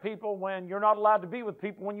attract people when you're not allowed to be with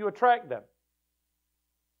people when you attract them.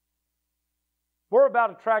 We're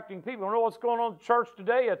about attracting people. You know what's going on in the church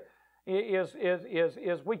today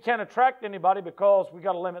is we can't attract anybody because we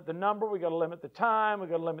got to limit the number, we got to limit the time, we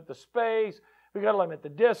got to limit the space, we got to limit the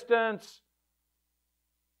distance.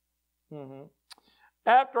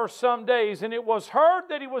 After some days, and it was heard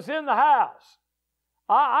that he was in the house.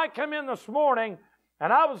 I come in this morning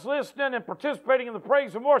and I was listening and participating in the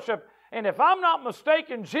praise and worship, and if I'm not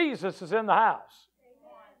mistaken, Jesus is in the house.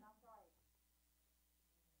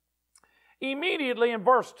 Immediately in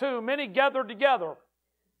verse 2, many gathered together.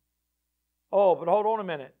 Oh, but hold on a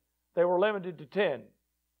minute. They were limited to 10.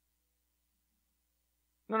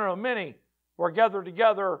 No, many were gathered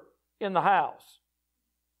together in the house,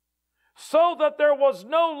 so that there was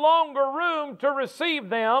no longer room to receive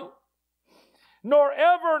them, nor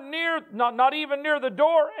ever near, not even near the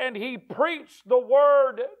door, and he preached the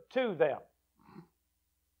word to them.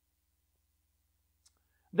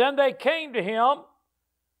 Then they came to him,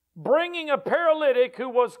 bringing a paralytic who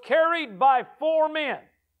was carried by 4 men.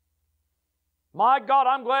 My God,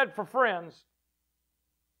 I'm glad for friends.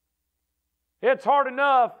 It's hard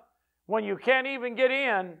enough when you can't even get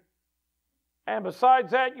in, and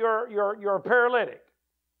besides that, you're a paralytic.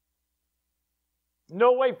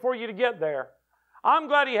 No way for you to get there. I'm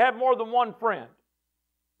glad he had more than one friend.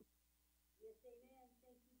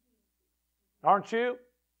 Aren't you?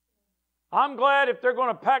 I'm glad if they're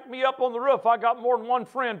going to pack me up on the roof, I got more than one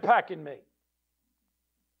friend packing me.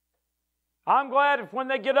 I'm glad if when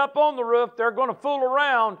they get up on the roof, they're going to fool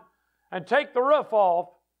around and take the roof off,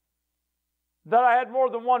 that I had more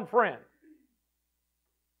than one friend.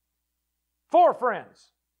 4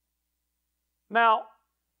 friends. Now,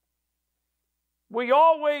 we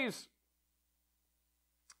always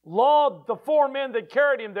laud the 4 men that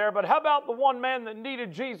carried him there, but how about the one man that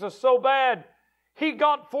needed Jesus so bad, he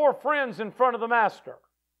got 4 friends in front of the Master?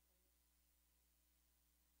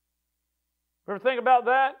 Ever think about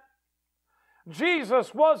that?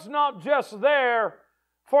 Jesus was not just there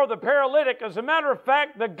for the paralytic. As a matter of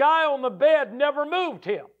fact, the guy on the bed never moved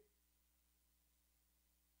him.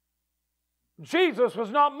 Jesus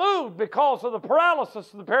was not moved because of the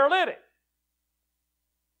paralysis of the paralytic.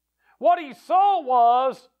 What he saw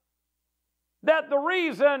was that the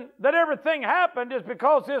reason that everything happened is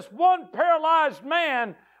because this one paralyzed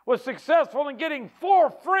man was successful in getting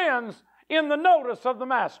 4 friends in the notice of the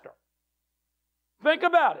Master. Think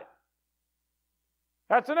about it.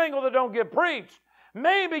 That's an angle that don't get preached.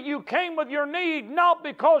 Maybe you came with your need not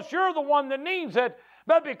because you're the one that needs it,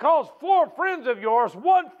 but because 4 friends of yours,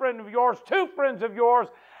 1 friend of yours, 2 friends of yours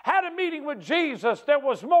had a meeting with Jesus that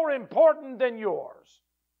was more important than yours.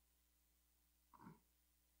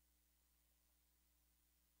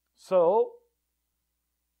 So,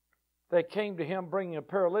 they came to him bringing a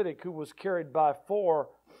paralytic who was carried by 4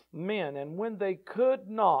 men. And when they could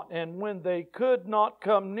not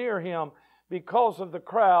come near him because of the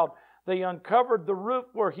crowd, they uncovered the roof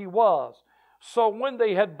where he was. So when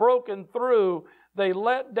they had broken through, they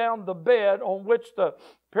let down the bed on which the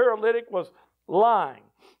paralytic was lying.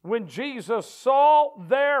 When Jesus saw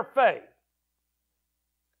their faith,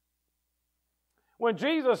 when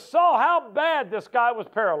Jesus saw how bad this guy was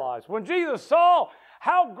paralyzed, when Jesus saw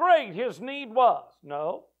how great his need was.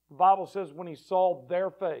 No, the Bible says when he saw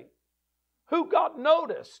their faith. Who got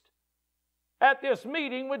noticed at this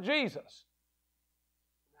meeting with Jesus?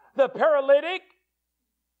 The paralytic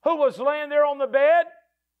who was laying there on the bed?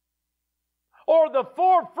 Or the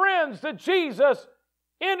 4 friends that Jesus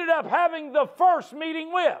ended up having the first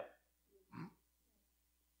meeting with?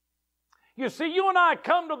 You see, you and I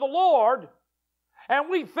come to the Lord, And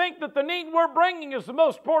we think that the need we're bringing is the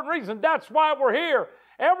most important reason. That's why we're here.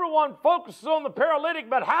 Everyone focuses on the paralytic,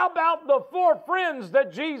 but how about the 4 friends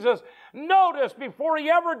that Jesus noticed before he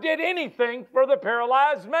ever did anything for the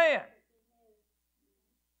paralyzed man?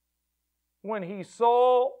 When he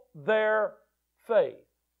saw their faith.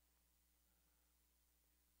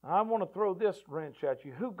 I want to throw this wrench at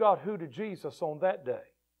you. Who got who to Jesus on that day?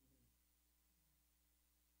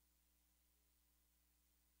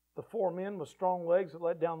 The 4 men with strong legs that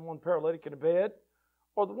let down one paralytic in a bed,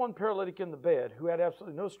 or the one paralytic in the bed who had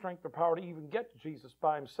absolutely no strength or power to even get to Jesus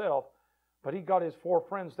by himself, but he got his 4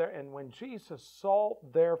 friends there. And when Jesus saw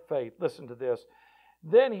their faith, listen to this,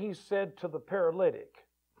 then he said to the paralytic,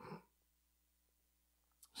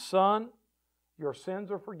 "Son, your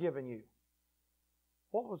sins are forgiven you."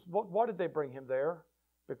 Why did they bring him there?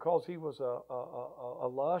 Because he was a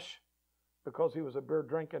lush? Because he was a beer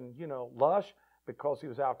drinking, lush? Because he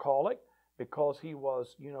was alcoholic? Because he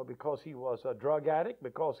was, a drug addict?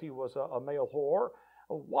 Because he was a male whore?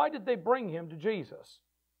 Why did they bring him to Jesus?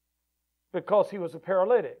 Because he was a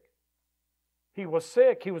paralytic. He was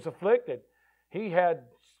sick. He was afflicted. He had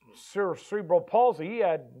cerebral palsy. He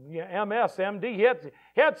had MS, MD.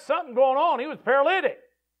 He had something going on. He was paralytic.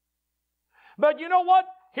 But you know what?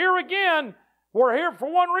 Here again, we're here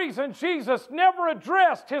for one reason. Jesus never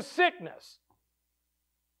addressed his sickness.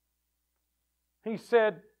 He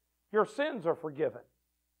said, "Your sins are forgiven."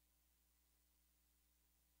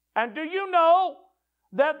 And do you know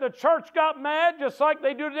that the church got mad just like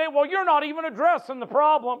they do today? Well, you're not even addressing the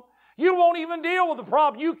problem. You won't even deal with the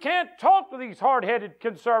problem. You can't talk to these hard-headed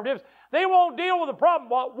conservatives. They won't deal with the problem.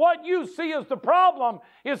 What you see as the problem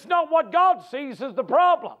is not what God sees as the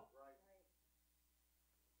problem.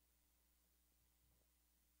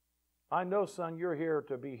 I know, son, you're here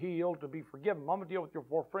to be healed, to be forgiven. I'm going to deal with your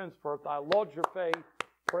 4 friends first. I laud your faith.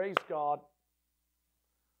 Praise God.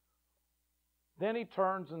 Then he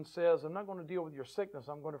turns and says, I'm not going to deal with your sickness.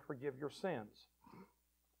 I'm going to forgive your sins.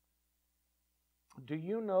 Do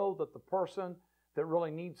you know that the person that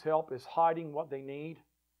really needs help is hiding what they need?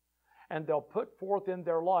 And they'll put forth in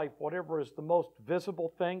their life whatever is the most visible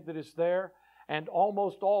thing that is there. And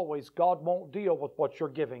almost always God won't deal with what you're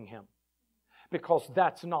giving him, because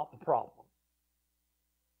that's not the problem.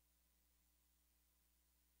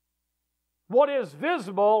 What is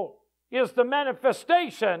visible is the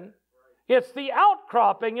manifestation. It's the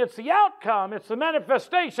outcropping. It's the outcome. It's the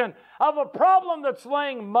manifestation of a problem that's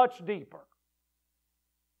laying much deeper.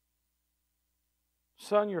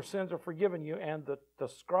 Son, your sins are forgiven you. And the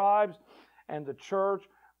scribes and the church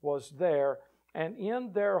was there. And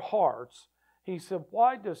in their hearts, he said,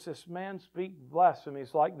 why does this man speak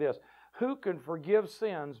blasphemies like this? Who can forgive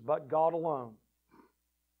sins but God alone?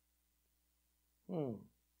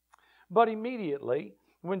 But immediately,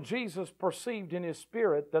 when Jesus perceived in his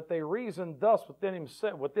spirit that they reasoned thus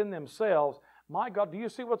within themselves, my God, do you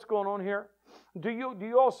see what's going on here? Do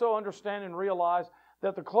you also understand and realize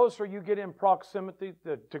that the closer you get in proximity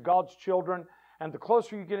to God's children, and the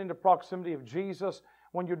closer you get into proximity of Jesus,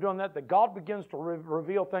 when you're doing that God begins to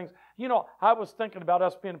reveal things? You know, I was thinking about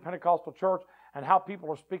us being a Pentecostal church and how people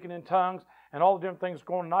are speaking in tongues and all the different things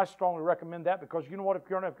going on, and I strongly recommend that, because you know what, if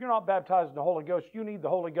you're not baptized in the Holy Ghost, you need the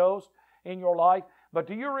Holy Ghost in your life. But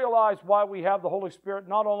do you realize why we have the Holy Spirit?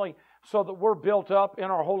 Not only so that we're built up in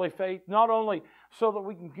our holy faith, not only so that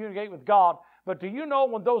we can communicate with God, but do you know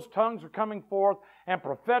when those tongues are coming forth and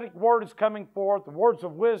prophetic word is coming forth, the words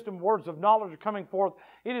of wisdom, words of knowledge are coming forth,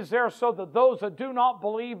 it is there so that those that do not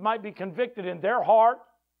believe might be convicted in their heart?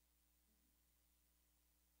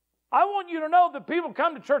 I want you to know that people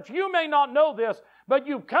come to church. You may not know this, but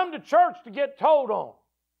you've come to church to get told on.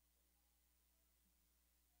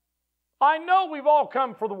 I know we've all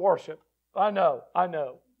come for the worship. I know.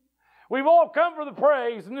 We've all come for the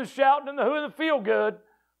praise and the shouting and the feel good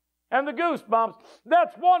and the goosebumps.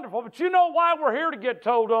 That's wonderful. But you know why we're here to get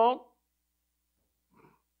told on?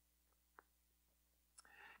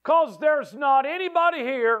 Because there's not anybody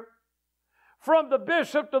here, from the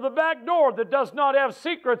bishop to the back door, that does not have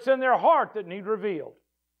secrets in their heart that need revealed.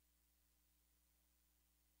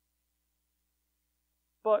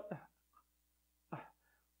 But,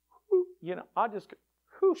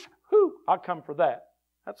 I come for that.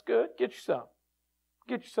 That's good. Get you some.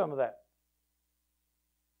 Get you some of that.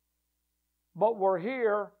 But we're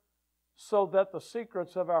here so that the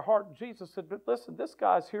secrets of our heart, Jesus said, but listen, this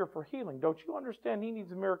guy's here for healing. Don't you understand he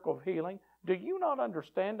needs a miracle of healing? Do you not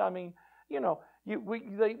understand? I mean,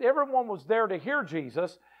 everyone was there to hear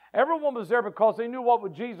Jesus. Everyone was there because they knew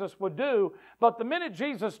what Jesus would do. But the minute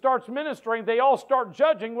Jesus starts ministering, they all start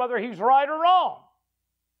judging whether he's right or wrong.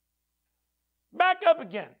 Back up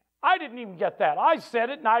again. I didn't even get that. I said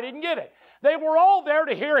it and I didn't get it. They were all there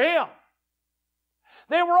to hear him.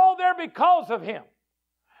 They were all there because of him.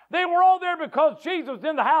 They were all there because Jesus was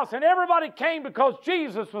in the house, and everybody came because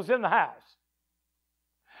Jesus was in the house.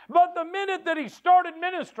 But the minute that he started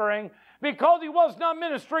ministering, because he was not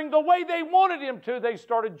ministering the way they wanted him to, they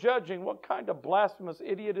started judging. What kind of blasphemous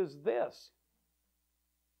idiot is this?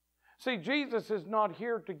 See, Jesus is not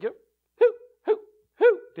here to give,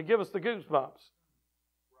 to give us the goosebumps.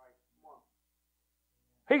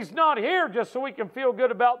 He's not here just so we can feel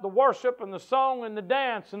good about the worship and the song and the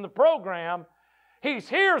dance and the program. He's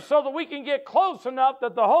here so that we can get close enough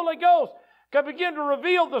that the Holy Ghost can begin to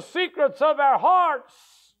reveal the secrets of our hearts.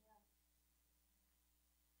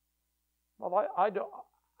 Well, I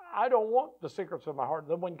don't want the secrets of my heart.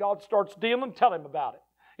 Then when God starts dealing, tell him about it.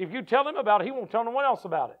 If you tell him about it, he won't tell anyone else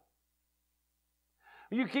about it.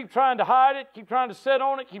 You keep trying to hide it, keep trying to sit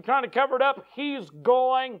on it, keep trying to cover it up, he's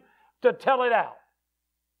going to tell it out.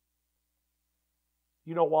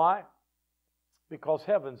 You know why? Because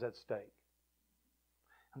heaven's at stake.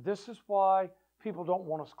 And this is why people don't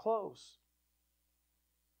want us close.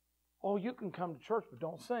 Oh, you can come to church, but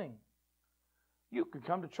don't sing. You can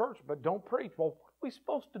come to church, but don't preach. Well, what are we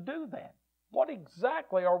supposed to do then? What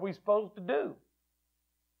exactly are we supposed to do?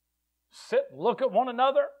 Sit and look at one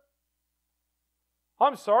another?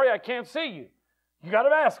 I'm sorry, I can't see you. You got a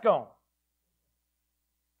mask on.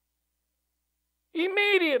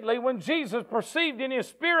 Immediately when Jesus perceived in his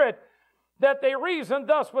spirit that they reasoned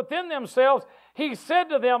thus within themselves, he said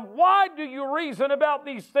to them, why do you reason about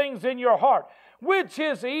these things in your heart? Which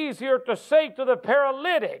is easier to say to the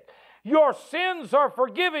paralytic, your sins are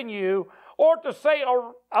forgiven you, or to say,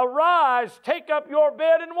 arise, take up your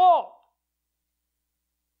bed and walk?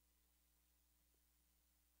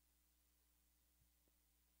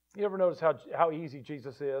 You ever notice how easy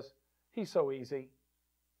Jesus is? He's so easy.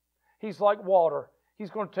 He's like water. He's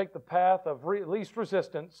going to take the path of least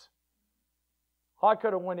resistance. I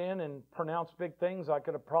could have went in and pronounced big things. I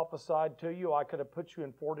could have prophesied to you. I could have put you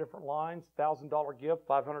in 4 different lines, $1,000 gift,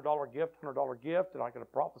 $500 gift, $100 gift, and I could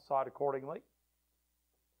have prophesied accordingly.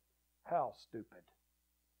 How stupid.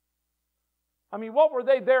 I mean, what were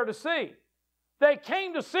they there to see? They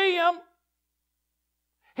came to see him.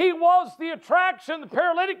 He was the attraction. The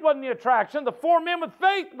paralytic wasn't the attraction. The 4 men with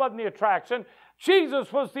faith wasn't the attraction.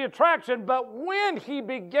 Jesus was the attraction. But when he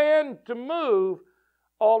began to move,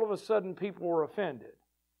 all of a sudden people were offended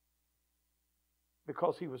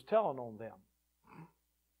because he was telling on them.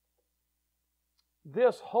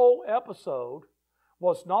 This whole episode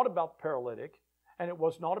was not about the paralytic, and it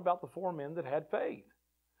was not about the 4 men that had faith.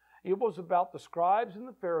 It was about the scribes and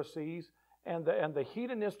the Pharisees and the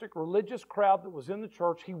hedonistic religious crowd that was in the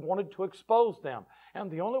church. He wanted to expose them. And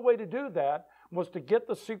the only way to do that was to get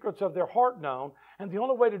the secrets of their heart known. And the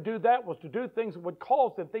only way to do that was to do things that would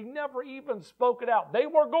cause them. They never even spoke it out. They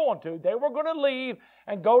were going to. They were going to leave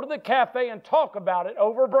and go to the cafe and talk about it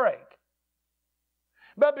over break.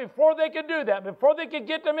 But before they could do that, before they could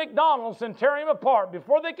get to McDonald's and tear him apart,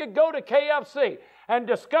 before they could go to KFC and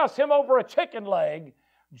discuss him over a chicken leg,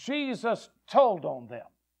 Jesus told on them.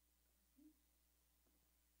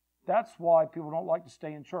 That's why people don't like to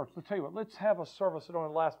stay in church. Let's tell you what, let's have a service that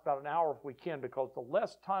only lasts about an hour if we can, because the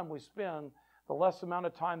less time we spend, the less amount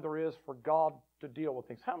of time there is for God to deal with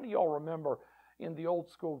things. How many of y'all remember in the old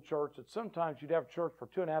school church that sometimes you'd have church for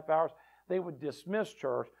 2.5 hours, they would dismiss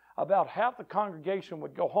church, about half the congregation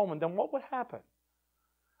would go home, and then what would happen?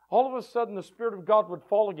 All of a sudden the Spirit of God would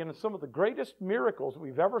fall again, and some of the greatest miracles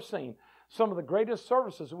we've ever seen, some of the greatest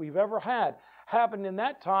services that we've ever had, happened in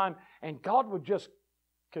that time, and God would just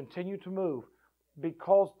continue to move,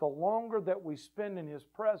 because the longer that we spend in His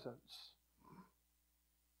presence,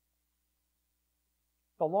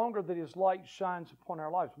 the longer that His light shines upon our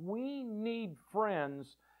lives. We need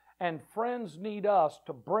friends, and friends need us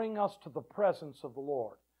to bring us to the presence of the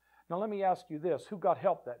Lord. Now let me ask you this, who got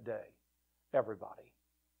help that day? Everybody.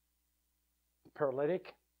 The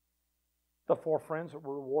paralytic, the 4 friends that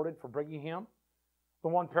were rewarded for bringing him, the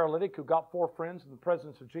one paralytic who got 4 friends in the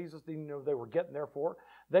presence of Jesus, didn't know they were getting there for.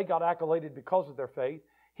 They got accoladed because of their faith.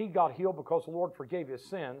 He got healed because the Lord forgave his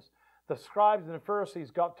sins. The scribes and the Pharisees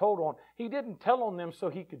got told on. He didn't tell on them so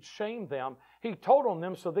he could shame them. He told on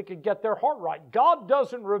them so they could get their heart right. God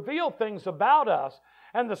doesn't reveal things about us,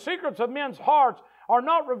 and the secrets of men's hearts are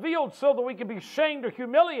not revealed so that we can be shamed or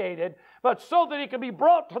humiliated, but so that it can be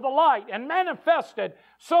brought to the light and manifested,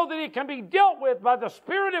 so that it can be dealt with by the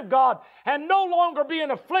Spirit of God and no longer be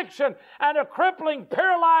an affliction and a crippling,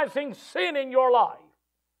 paralyzing sin in your life.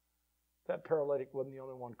 That paralytic wasn't the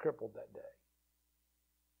only one crippled that day.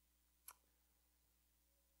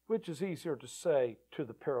 which is easier to say to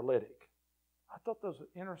the paralytic? I thought that was an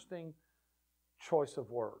interesting choice of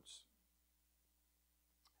words.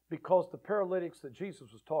 Because the paralytics that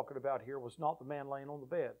Jesus was talking about here was not the man laying on the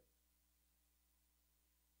bed.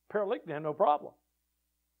 Paralytic had no problem.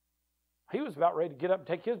 He was about ready to get up and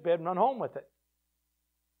take his bed and run home with it.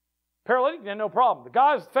 Paralytic had no problem. The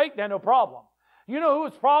guys with faith had no problem. You know who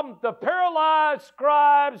was the problem? The paralyzed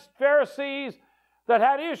scribes, Pharisees that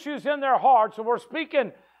had issues in their hearts and were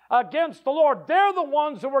speaking against the Lord. They're the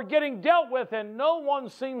ones that were getting dealt with, and no one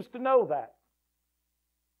seems to know that.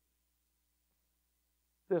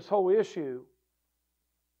 This whole issue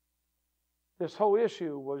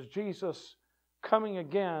was Jesus coming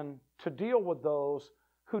again to deal with those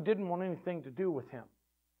who didn't want anything to do with Him.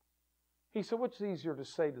 He said, which is easier to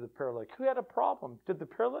say to the paralytic? Who had a problem? Did the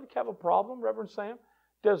paralytic have a problem, Reverend Sam?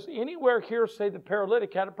 Does anywhere here say the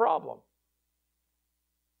paralytic had a problem?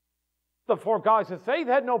 The four guys of faith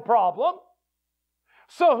had no problem.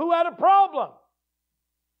 So who had a problem?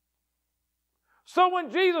 So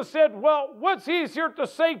when Jesus said, well, what's easier to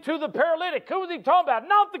say to the paralytic? Who was He talking about?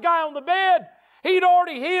 Not the guy on the bed. He'd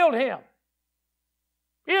already healed him.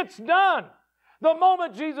 It's done. The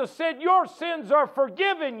moment Jesus said, your sins are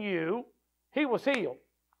forgiven you, he was healed.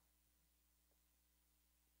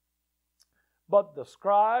 But the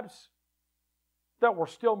scribes that were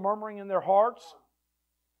still murmuring in their hearts,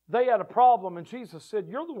 they had a problem, and Jesus said,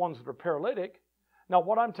 you're the ones that are paralytic. Now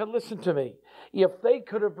what I'm to listen to me. If they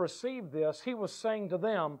could have received this, He was saying to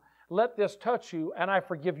them, let this touch you, and I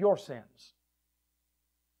forgive your sins.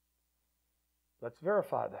 Let's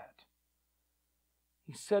verify that.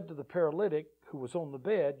 He said to the paralytic who was on the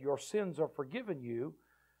bed, your sins are forgiven you.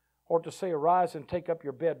 Or to say, arise and take up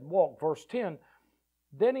your bed and walk. Verse 10,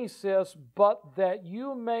 then He says, but that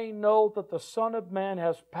you may know that the Son of Man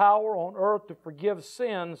has power on earth to forgive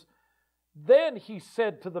sins. Then He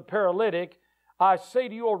said to the paralytic, I say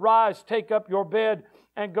to you, arise, take up your bed,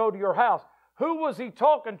 and go to your house. Who was He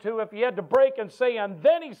talking to if He had to break and say, and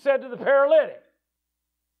then He said to the paralytic?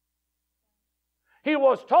 He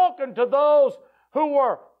was talking to those who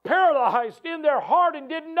were paralyzed in their heart and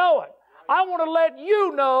didn't know it. I want to let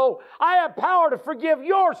you know I have power to forgive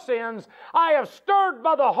your sins. I have stirred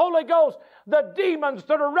by the Holy Ghost the demons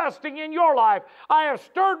that are resting in your life. I have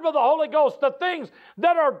stirred by the Holy Ghost the things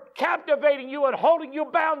that are captivating you and holding you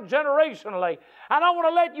bound generationally. And I want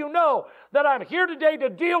to let you know that I'm here today to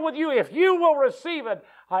deal with you. If you will receive it,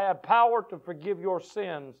 I have power to forgive your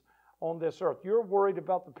sins on this earth. You're worried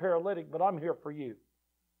about the paralytic, but I'm here for you.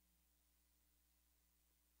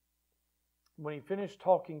 When He finished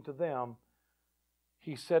talking to them,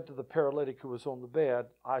 He said to the paralytic who was on the bed,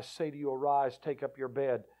 I say to you, arise, take up your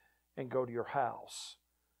bed, and go to your house.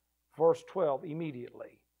 Verse 12,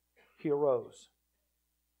 immediately he arose,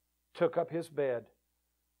 took up his bed,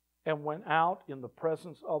 and went out in the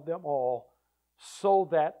presence of them all, so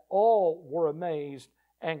that all were amazed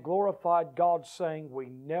and glorified God, saying, we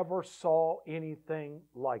never saw anything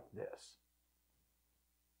like this.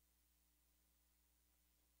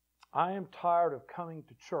 I am tired of coming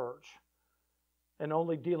to church and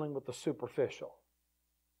only dealing with the superficial.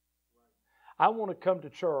 I want to come to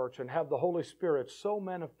church and have the Holy Spirit so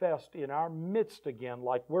manifest in our midst again,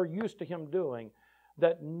 like we're used to Him doing,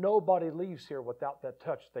 that nobody leaves here without that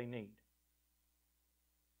touch they need.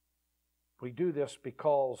 We do this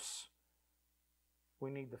because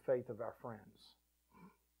we need the faith of our friends.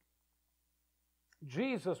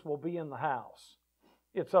 Jesus will be in the house.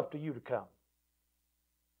 It's up to you to come.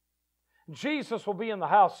 Jesus will be in the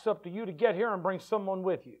house. It's up to you to get here and bring someone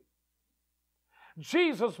with you.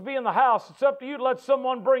 Jesus will be in the house. It's up to you to let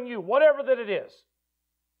someone bring you, whatever that it is.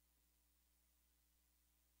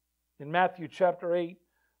 In Matthew chapter 8,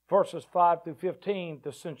 verses 5 through 15,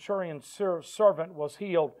 the centurion's servant was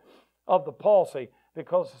healed of the palsy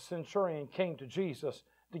because the centurion came to Jesus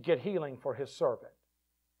to get healing for his servant.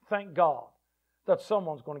 Thank God that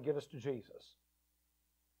someone's going to get us to Jesus.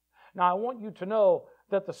 Now, I want you to know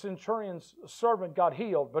that the centurion's servant got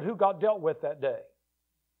healed, but who got dealt with that day?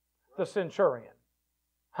 The centurion.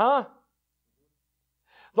 Huh?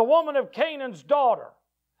 The woman of Canaan's daughter.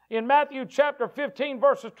 In Matthew chapter 15,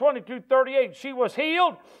 verses 22-38, she was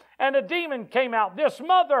healed and a demon came out. This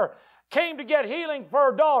mother came to get healing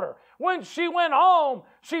for her daughter. When she went home,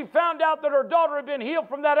 she found out that her daughter had been healed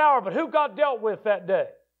from that hour. But who got dealt with that day?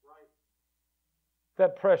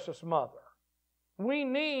 That precious mother. We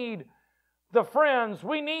need the friends.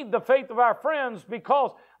 We need the faith of our friends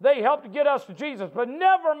because they help to get us to Jesus. But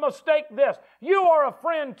never mistake this. You are a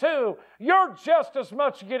friend too. You're just as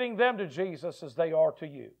much getting them to Jesus as they are to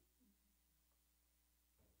you.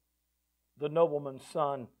 The nobleman's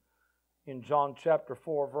son in John chapter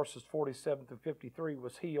 4, verses 47 to 53,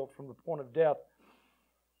 was healed from the point of death.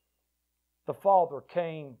 The Father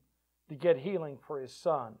came to get healing for His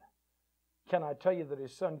Son. Can I tell you that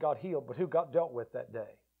His Son got healed, but who got dealt with that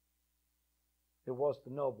day? It was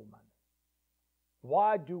the nobleman.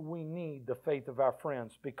 Why do we need the faith of our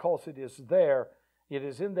friends? Because it is there, it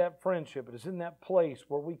is in that friendship, it is in that place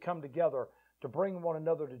where we come together to bring one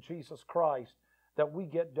another to Jesus Christ that we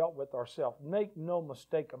get dealt with ourselves. Make no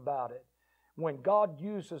mistake about it. When God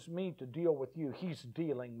uses me to deal with you, He's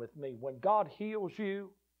dealing with me. When God heals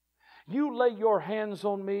you, you lay your hands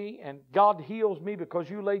on me and God heals me because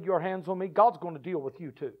you laid your hands on me, God's going to deal with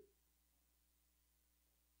you too.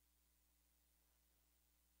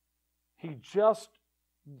 He just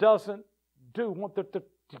doesn't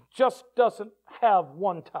just doesn't have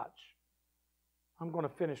one touch. I'm going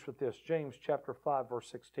to finish with this. James chapter 5, verse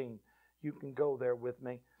 16. You can go there with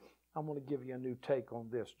me. I'm going to give you a new take on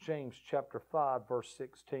this. James chapter 5, verse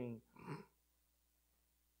 16.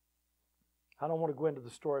 I don't want to go into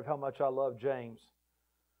the story of how much I love James.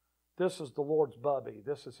 This is the Lord's bubby.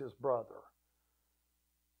 This is his brother.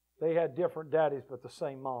 They had different daddies, but the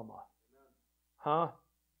same mama. Huh?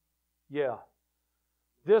 Yeah.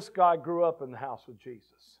 This guy grew up in the house with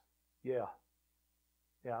Jesus. Yeah.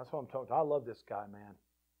 Yeah, that's what I'm talking about. I love this guy, man.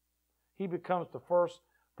 He becomes the first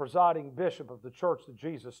presiding bishop of the church that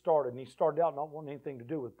Jesus started, and he started out not wanting anything to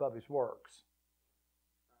do with Bubby's works.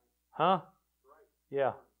 Huh?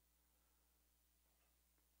 Yeah.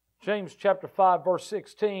 James chapter 5, verse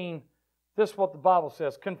 16, this is what the Bible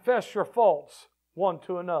says. Confess your faults one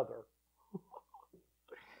to another.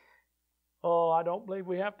 Oh, I don't believe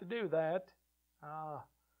we have to do that. I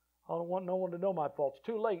don't want no one to know my faults.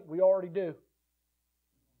 Too late. We already do.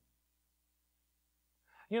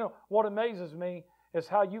 You know, what amazes me is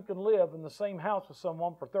how you can live in the same house with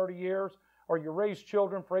someone for 30 years, or you raise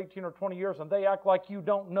children for 18 or 20 years, and they act like you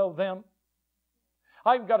don't know them.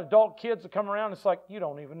 I even got adult kids that come around, and it's like, you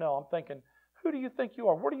don't even know. I'm thinking, who do you think you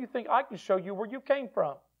are? Where do you think I can show you where you came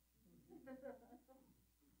from?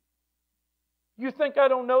 You think I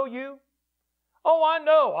don't know you? Oh, I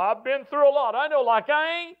know. I've been through a lot. I know like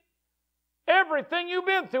I ain't. Everything you've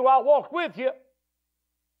been through, I walked with you.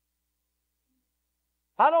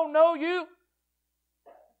 I don't know you.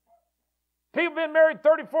 People been married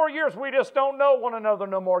 34 years. We just don't know one another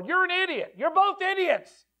no more. You're an idiot. You're both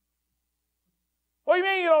idiots. What do you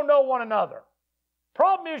mean you don't know one another?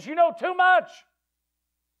 Problem is you know too much.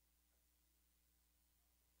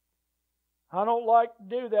 I don't like to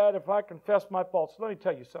do that if I confess my faults. Let me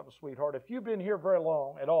tell you something, sweetheart. If you've been here very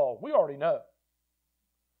long at all, we already know.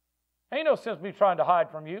 Ain't no sense me trying to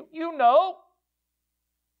hide from you. You know.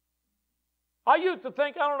 I used to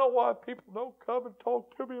think, I don't know why people don't come and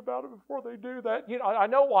talk to me about it before they do that. You know, I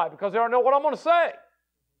know why, because they don't know what I'm going to say.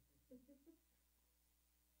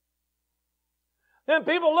 Then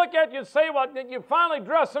people look at you and say, well, you finally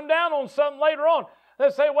dress them down on something later on. They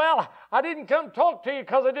say, well, I didn't come talk to you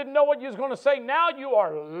because I didn't know what you was going to say. Now you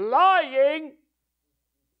are lying.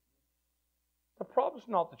 The problem is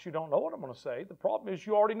not that you don't know what I'm going to say. The problem is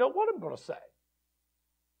you already know what I'm going to say.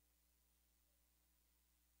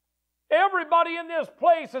 Everybody in this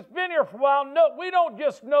place that's been here for a while, we don't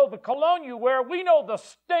just know the cologne you wear. We know the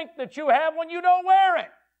stink that you have when you don't wear it.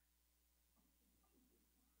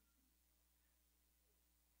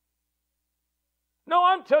 No,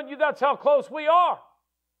 I'm telling you that's how close we are.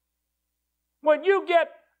 When you get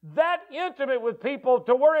that intimate with people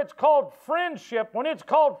to where it's called friendship, when it's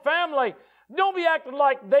called family, don't be acting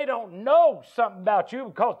like they don't know something about you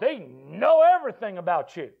because they know everything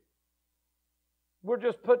about you. We're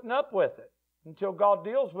just putting up with it until God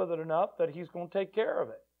deals with it enough that He's going to take care of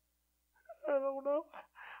it. I don't know.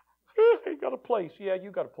 You got a place. Yeah,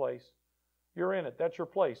 you got a place. You're in it. That's your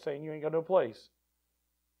place, saying you ain't got no place.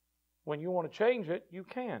 When you want to change it, you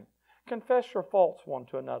can. Confess your faults one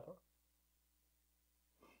to another.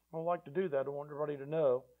 I don't like to do that. I want everybody to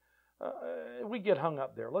know. We get hung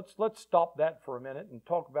up there. Let's stop that for a minute and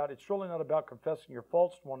talk about it's really not about confessing your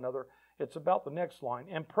faults to one another. It's about the next line,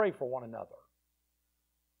 and pray for one another.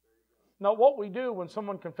 Now, what we do when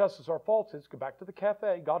someone confesses our faults is go back to the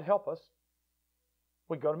cafe. God help us.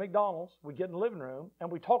 We go to McDonald's. We get in the living room,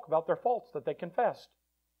 and we talk about their faults that they confessed.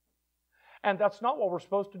 And that's not what we're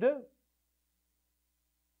supposed to do.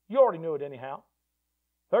 You already knew it anyhow.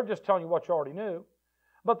 They're just telling you what you already knew.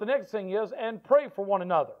 But the next thing is, and pray for one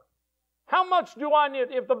another. How much do I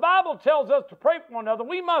need? If the Bible tells us to pray for one another,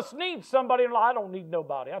 we must need somebody. I don't need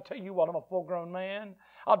nobody. I tell you what, I'm a full-grown man.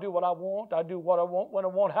 I'll do what I want. I do what I want, when I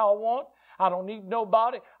want, how I want. I don't need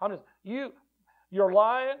nobody. You're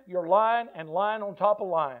lying, and lying on top of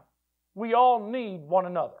lying. We all need one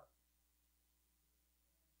another.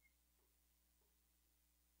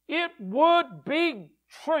 It would be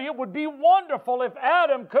true. It would be wonderful if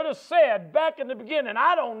Adam could have said back in the beginning,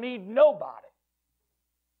 I don't need nobody.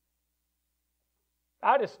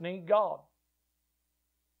 I just need God.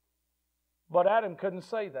 But Adam couldn't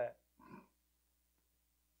say that.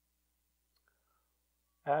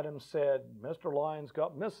 Adam said, Mr. Lion's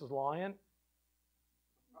got Mrs. Lion.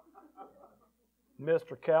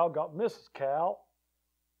 Mr. Cow got Mrs. Cow.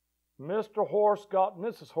 Mr. Horse got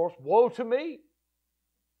Mrs. Horse. Woe to me.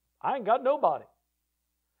 I ain't got nobody.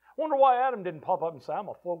 Wonder why Adam didn't pop up and say, I'm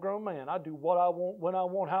a full-grown man. I do what I want, when I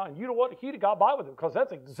want, how. And you know what? He'd have got by with it because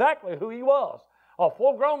that's exactly who he was. A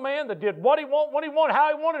full-grown man that did what he wanted, when he wanted,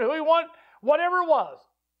 how he wanted, who he wanted, whatever it was.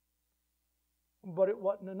 But it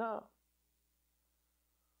wasn't enough.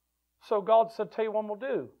 So God said, tell you what I'm going to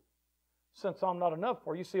do. Since I'm not enough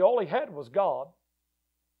for you. See, all he had was God.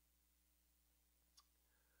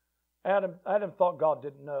 Adam thought God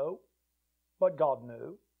didn't know, but God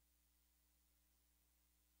knew.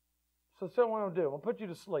 So what I'm going to do, I'm going to put you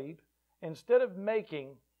to sleep. Instead of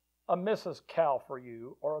making a Mrs. Cow for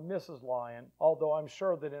you or a Mrs. Lion, although I'm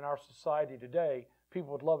sure that in our society today,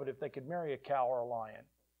 people would love it if they could marry a cow or a lion.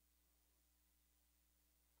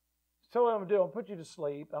 So what I'm going to do, I'm going to put you to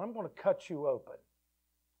sleep, and I'm going to cut you open.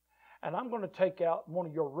 And I'm going to take out one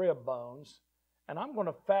of your rib bones, and I'm going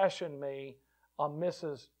to fashion me a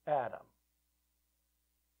Mrs. Adam.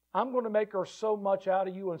 I'm going to make her so much out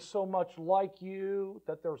of you and so much like you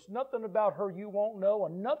that there's nothing about her you won't know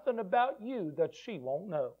and nothing about you that she won't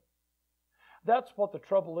know. That's what the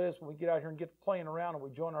trouble is when we get out here and get playing around and we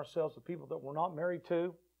join ourselves with people that we're not married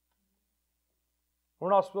to. We're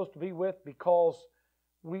not supposed to be with because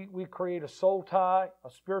we create a soul tie,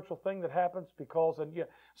 a spiritual thing that happens because, and yeah,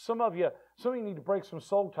 some of you need to break some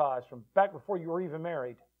soul ties from back before you were even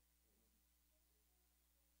married.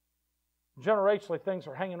 Generationally, things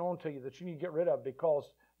are hanging on to you that you need to get rid of because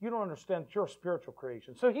you don't understand that you're a spiritual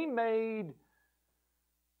creation. So he made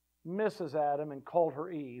Mrs. Adam and called her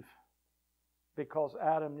Eve because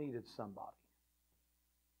Adam needed somebody.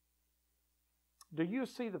 Do you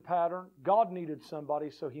see the pattern? God needed somebody,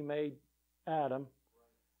 so he made Adam.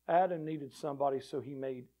 Adam needed somebody, so he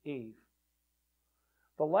made Eve.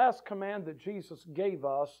 The last command that Jesus gave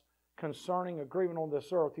us concerning agreement on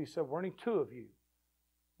this earth, he said, "Were any two of you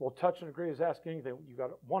will touch and agree as asking anything." You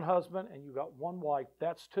got one husband and you got one wife.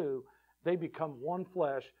 That's two. They become one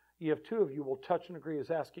flesh. You have two of you will touch and agree as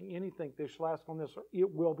asking anything they shall ask on this earth.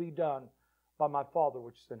 It will be done by my Father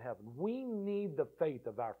which is in heaven. We need the faith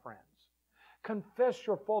of our friends. Confess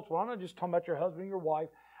your faults. Well, I'm not just talking about your husband and your wife.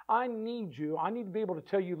 I need you. I need to be able to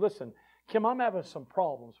tell you, listen, Kim, I'm having some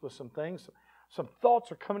problems with some things. Some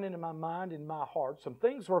thoughts are coming into my mind and my heart. Some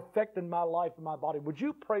things are affecting my life and my body. Would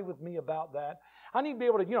you pray with me about that? I need to be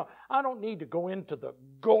able to, I don't need to go into the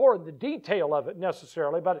gore and the detail of it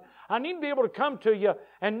necessarily, but I need to be able to come to you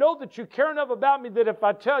and know that you care enough about me that if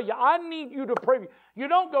I tell you, I need you to pray. You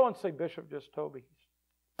don't go and say, Bishop just told me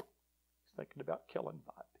he's thinking about killing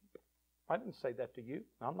 5 people. I didn't say that to you.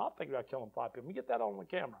 I'm not thinking about killing 5 people. Let me get that on the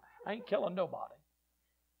camera. I ain't killing nobody.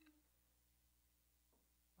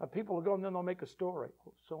 People will go and then they'll make a story.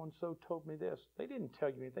 Oh, so-and-so told me this. They didn't tell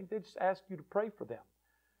you anything. They just asked you to pray for them.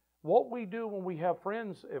 What we do when we have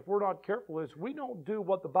friends, if we're not careful, is we don't do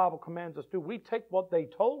what the Bible commands us to do. We take what they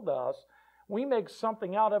told us, we make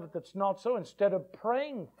something out of it that's not so instead of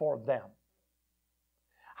praying for them.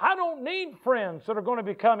 I don't need friends that are going to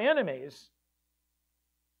become enemies.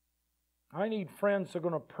 I need friends that are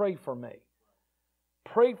going to pray for me.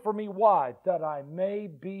 Pray for me, why? That I may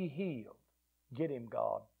be healed. Get him,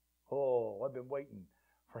 God. Oh, I've been waiting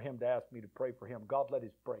for him to ask me to pray for him. God, let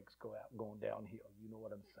his brakes go out going downhill. You know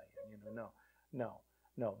what I'm saying?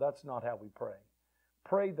 No, that's not how we pray.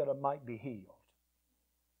 Pray that I might be healed.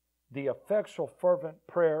 The effectual, fervent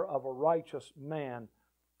prayer of a righteous man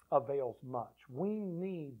avails much. We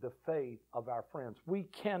need the faith of our friends. We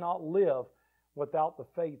cannot live without the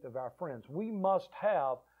faith of our friends. We must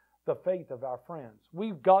have the faith of our friends.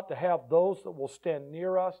 We've got to have those that will stand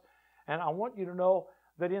near us. And I want you to know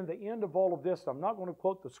that in the end of all of this, I'm not going to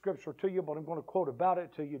quote the scripture to you, but I'm going to quote about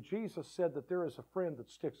it to you. Jesus said that there is a friend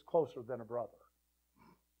that sticks closer than a brother.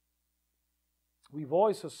 We've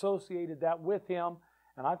always associated that with him,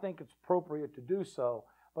 and I think it's appropriate to do so.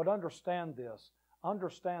 But understand this.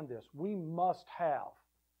 Understand this. We must have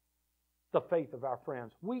the faith of our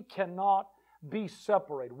friends. We cannot be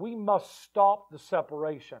separated. We must stop the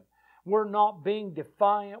separation. We're not being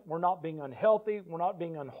defiant. We're not being unhealthy. We're not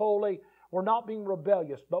being unholy. We're not being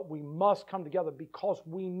rebellious. But we must come together because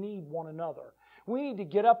we need one another. We need to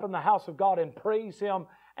get up in the house of God and praise him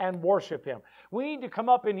and worship him. We need to come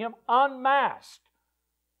up in him unmasked,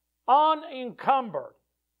 unencumbered,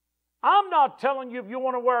 I'm not telling you if you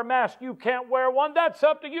want to wear a mask, you can't wear one. That's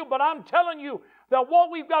up to you. But I'm telling you that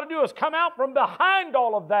what we've got to do is come out from behind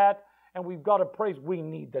all of that, and we've got to praise. We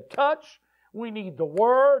need the touch. We need the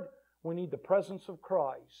Word. We need the presence of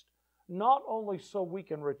Christ. Not only so we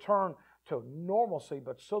can return to normalcy,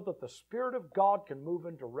 but so that the Spirit of God can move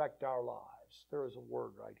and direct our lives. There is a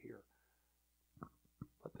word right here.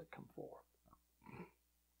 Let that come forward.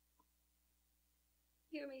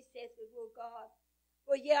 Hear me, saith the Lord God.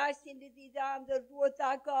 For yea, I say unto thee that I am the Lord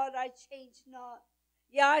thy God, I change not.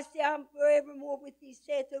 Yea, I say I am forevermore with thee,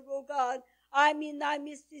 saith the Lord God. I am in thy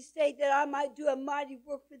midst this day, that I might do a mighty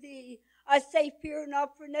work for thee. I say, fear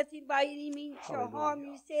not, for nothing by any means shall harm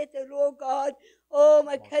you, saith the Lord God. Oh,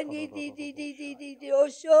 my oh, show,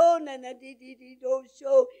 na na oh,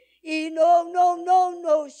 show.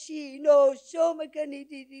 No, she, no, show, my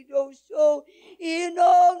no, show.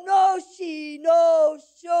 No, she, no,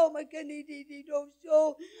 show, my no,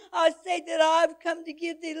 show. I say that I've come to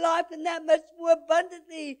give thee life, and that much more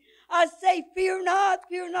abundantly. I say, fear not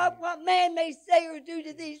what man may say or do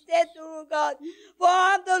to thee, saith the Lord God. For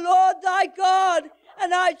I am the Lord thy God,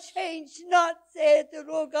 and I change not, saith the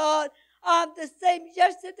Lord God. I'm the same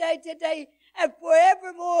yesterday, today, and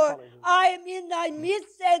forevermore. Hallelujah. I am in thy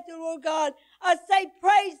midst, saith the Lord God. I say,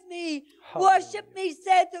 praise me, hallelujah. Worship me,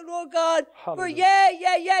 saith the Lord God. Hallelujah. For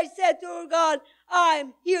yea, saith the Lord God, I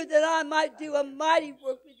am here that I might do a mighty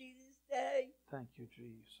work with thee this day. Thank you,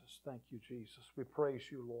 Jesus. Thank you, Jesus. We praise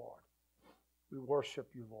you, Lord. We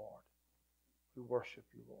worship you, Lord. We worship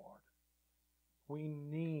you, Lord. We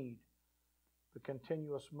need the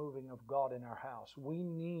continuous moving of God in our house. We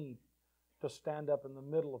need to stand up in the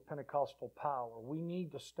middle of Pentecostal power. We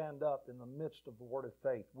need to stand up in the midst of the Word of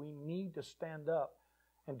faith. We need to stand up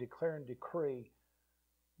and declare and decree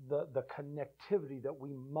the connectivity that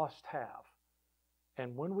we must have.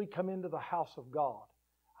 And when we come into the house of God,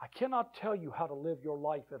 I cannot tell you how to live your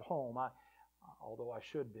life at home, although I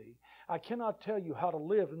should be. I cannot tell you how to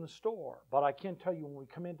live in the store, but I can tell you when we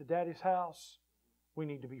come into Daddy's house, we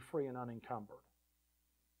need to be free and unencumbered.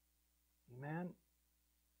 Amen.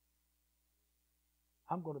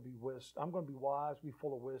 I'm going to be wise, be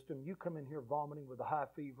full of wisdom. You come in here vomiting with a high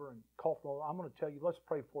fever and coughing. I'm going to tell you, let's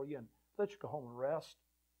pray for you and let you go home and rest.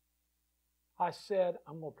 I said,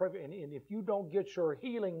 I'm going to pray for you. And if you don't get your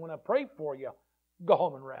healing when I pray for you, go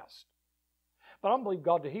home and rest. But I believe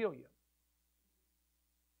God to heal you.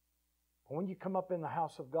 But when you come up in the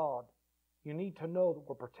house of God, you need to know that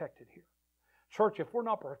we're protected here. Church, if we're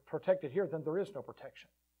not protected here, then there is no protection.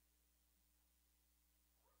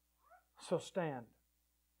 So stand.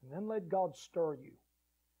 And then let God stir you.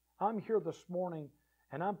 I'm here this morning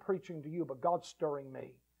and I'm preaching to you, but God's stirring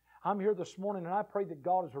me. I'm here this morning and I pray that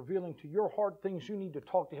God is revealing to your heart things you need to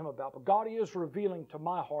talk to Him about. But God is revealing to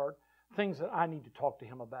my heart things that I need to talk to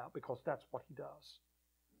Him about, because that's what He does.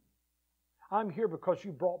 I'm here because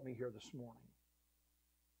you brought me here this morning.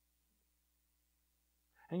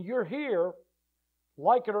 And you're here,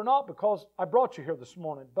 like it or not, because I brought you here this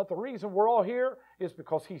morning. But the reason we're all here is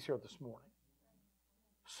because He's here this morning.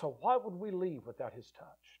 So why would we leave without His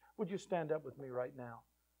touch? Would you stand up with me right now?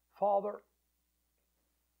 Father,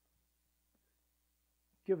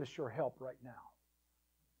 give us your help right now,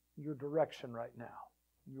 your direction right now,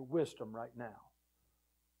 your wisdom right now.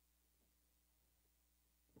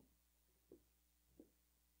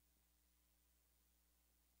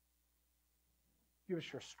 Give us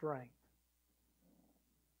your strength.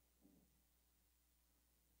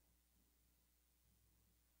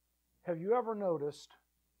 Have you ever noticed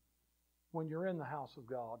when you're in the house of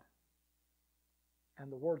God and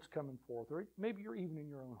the Word's coming forth, or maybe you're even in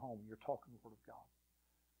your own home, you're talking the Word of God.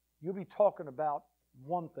 You'll be talking about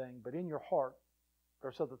one thing, but in your heart,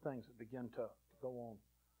 there's other things that begin to go on.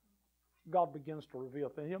 God begins to reveal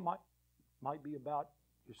things. It might be about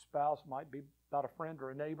your spouse, might be about a friend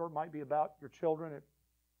or a neighbor, it might be about your children, it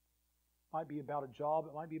might be about a job,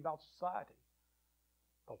 it might be about society.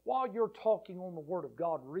 But while you're talking on the Word of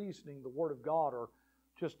God, reasoning the Word of God, or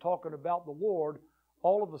just talking about the Lord,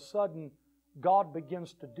 all of a sudden, God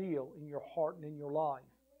begins to deal in your heart and in your life.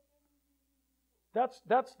 That's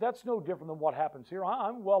no different than what happens here.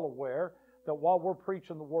 I'm well aware that while we're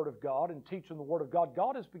preaching the Word of God and teaching the Word of God,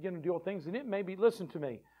 God is beginning to deal with things, and it may be, listen to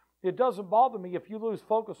me, it doesn't bother me if you lose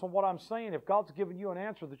focus on what I'm saying, if God's given you an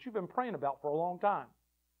answer that you've been praying about for a long time.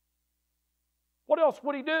 What else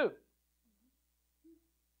would He do?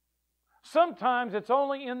 Sometimes it's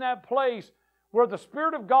only in that place where the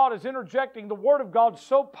Spirit of God is interjecting the Word of God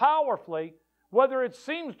so powerfully, whether it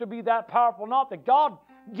seems to be that powerful or not, that God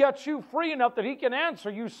gets you free enough that He can answer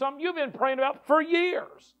you something you've been praying about for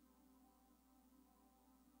years.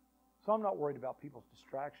 So I'm not worried about people's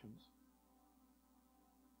distractions.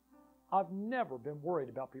 I've never been worried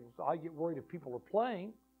about people. I get worried if people are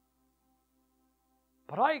playing.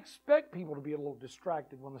 But I expect people to be a little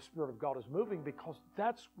distracted when the Spirit of God is moving, because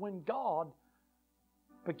that's when God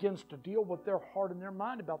begins to deal with their heart and their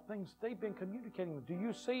mind about things they've been communicating. Do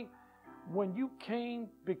you see, when you came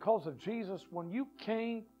because of Jesus, when you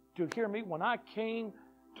came to hear me, when I came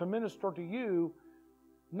to minister to you,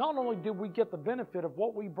 not only do we get the benefit of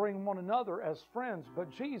what we bring one another as friends,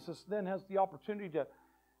 but Jesus then has the opportunity to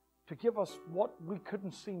give us what we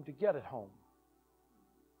couldn't seem to get at home,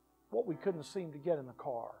 what we couldn't seem to get in the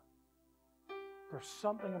car. There's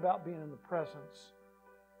something about being in the presence.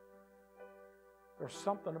 There's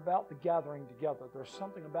something about the gathering together. There's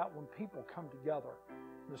something about when people come together,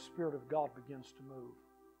 the Spirit of God begins to move.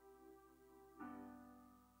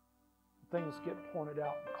 Things get pointed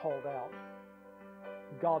out and called out.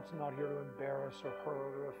 God's not here to embarrass or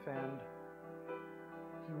hurt or offend.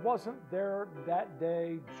 He wasn't there that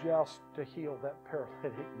day just to heal that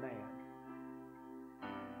paralytic man.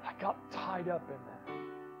 I got tied up in that.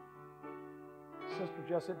 Sister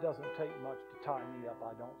Jess, it doesn't take much to tie me up,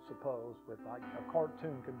 I don't suppose. A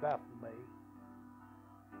cartoon can baffle me.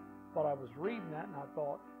 But I was reading that and I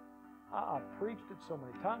thought, I've preached it so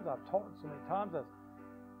many times, I've taught it so many times,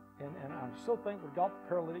 and I'm so thankful God, the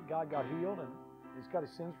paralytic guy got healed and he's got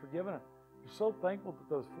his sins forgiven. I'm so thankful that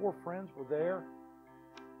those 4 friends were there.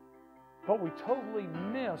 But we totally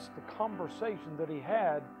missed the conversation that he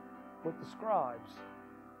had with the scribes,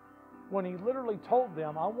 when he literally told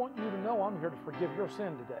them, I want you to know I'm here to forgive your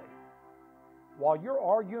sin today. While you're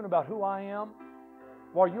arguing about who I am,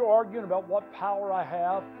 while you're arguing about what power I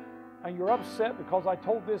have, and you're upset because I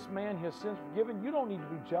told this man his sins forgiven, you don't need to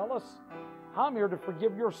be jealous. I'm here to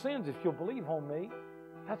forgive your sins if you'll believe on me.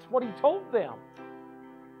 That's what he told them.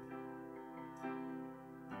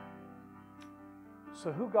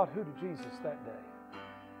 So who got who to Jesus that day?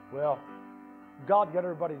 Well, God got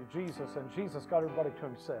everybody to Jesus, and Jesus got everybody to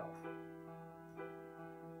himself.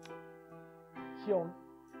 He'll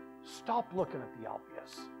stop looking at the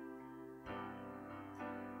obvious.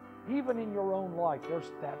 Even in your own life,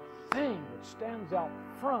 there's that thing that stands out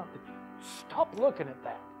front. Stop looking at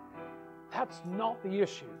that. That's not the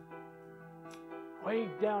issue. Way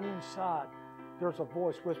down inside, there's a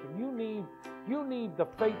voice whispering. You need the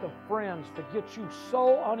faith of friends to get you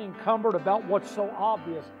so unencumbered about what's so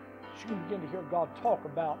obvious that you can begin to hear God talk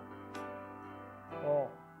about, oh,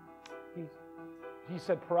 He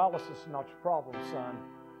said, paralysis is not your problem, son.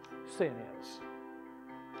 Sin is.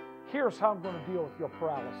 Here's how I'm going to deal with your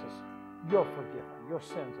paralysis. You're forgiven. Your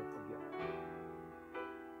sins are forgiven.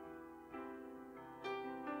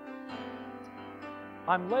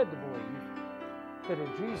 I'm led to believe that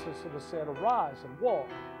if Jesus had said, arise and walk,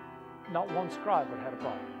 not one scribe would have had a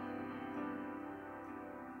problem.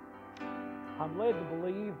 I'm led to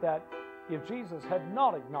believe that if Jesus had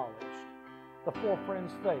not acknowledged the 4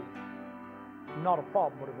 friends' faith, not a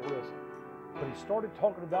problem would have arisen. But he started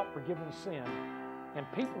talking about forgiving sin, and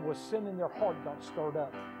people with sin in their heart got stirred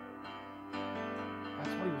up.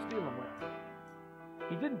 That's what he was dealing with.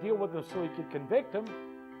 He didn't deal with them so he could convict them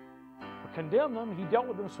or condemn them. He dealt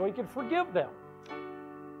with them so he could forgive them.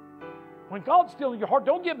 When God's dealing with your heart,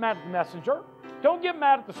 don't get mad at the messenger. Don't get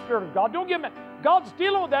mad at the Spirit of God. Don't get mad. God's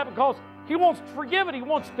dealing with that because he wants to forgive it. He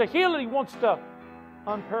wants to heal it. He wants to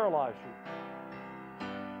unparalyze you.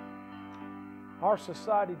 Our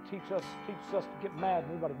society teaches us to get mad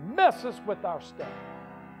when anybody messes with our stuff.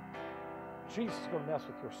 Jesus is going to mess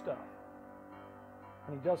with your stuff.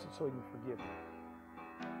 And he does it so he can forgive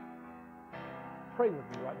you. Pray with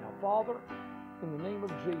me right now. Father, in the name of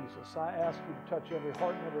Jesus, I ask you to touch every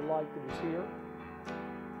heart and every life that is here.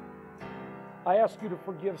 I ask you to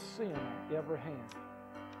forgive sin on every hand.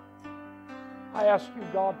 I ask you,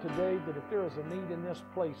 God, today that if there is a need in this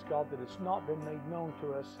place, God, that it's not been made known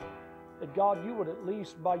to us, that God, you would at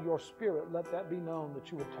least by your Spirit let that be known,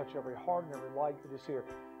 that you would touch every heart and every life that is here.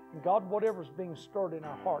 And God, whatever's being stirred in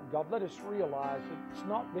our heart, God, let us realize that it's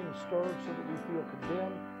not being stirred so that we feel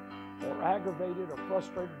condemned or aggravated or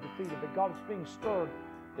frustrated or defeated, but God, it's being stirred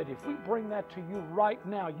that if we bring that to you right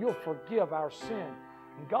now, you'll forgive our sin.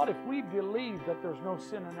 And God, if we believe that there's no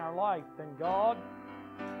sin in our life, then God,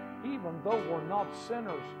 even though we're not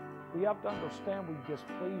sinners, we have to understand we've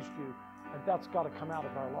displeased you, and that's got to come out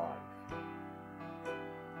of our life.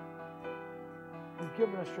 You've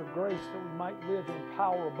given us your grace that we might live in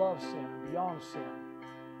power above sin and beyond sin.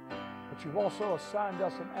 But you've also assigned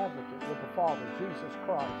us an advocate with the Father, Jesus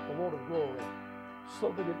Christ, the Lord of glory,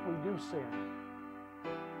 so that if we do sin,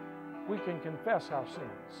 we can confess our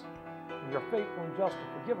sins. And you're faithful and just to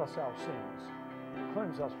forgive us our sins and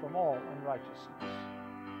cleanse us from all unrighteousness.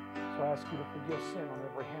 So So I ask you to forgive sin on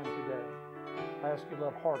every hand today. I ask you to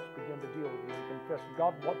let hearts begin to deal with you and confess.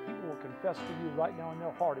 God, what people will confess to you right now in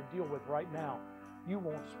their heart and deal with right now, you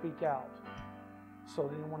won't speak out so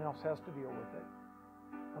that anyone else has to deal with it.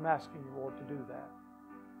 I'm asking you, Lord, to do that.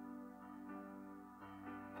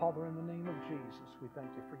 Father, in the name of Jesus, we thank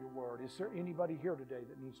you for your word. Is there anybody here today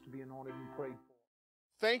that needs to be anointed and prayed for?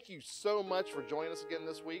 Thank you so much for joining us again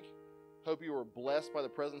this week. Hope you were blessed by the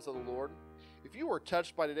presence of the Lord. If you were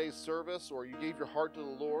touched by today's service, or you gave your heart to the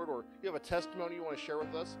Lord, or you have a testimony you want to share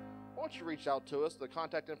with us, why don't you reach out to us? The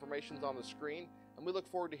contact information is on the screen, and we look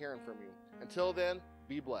forward to hearing from you. Until then,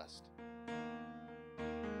 be blessed.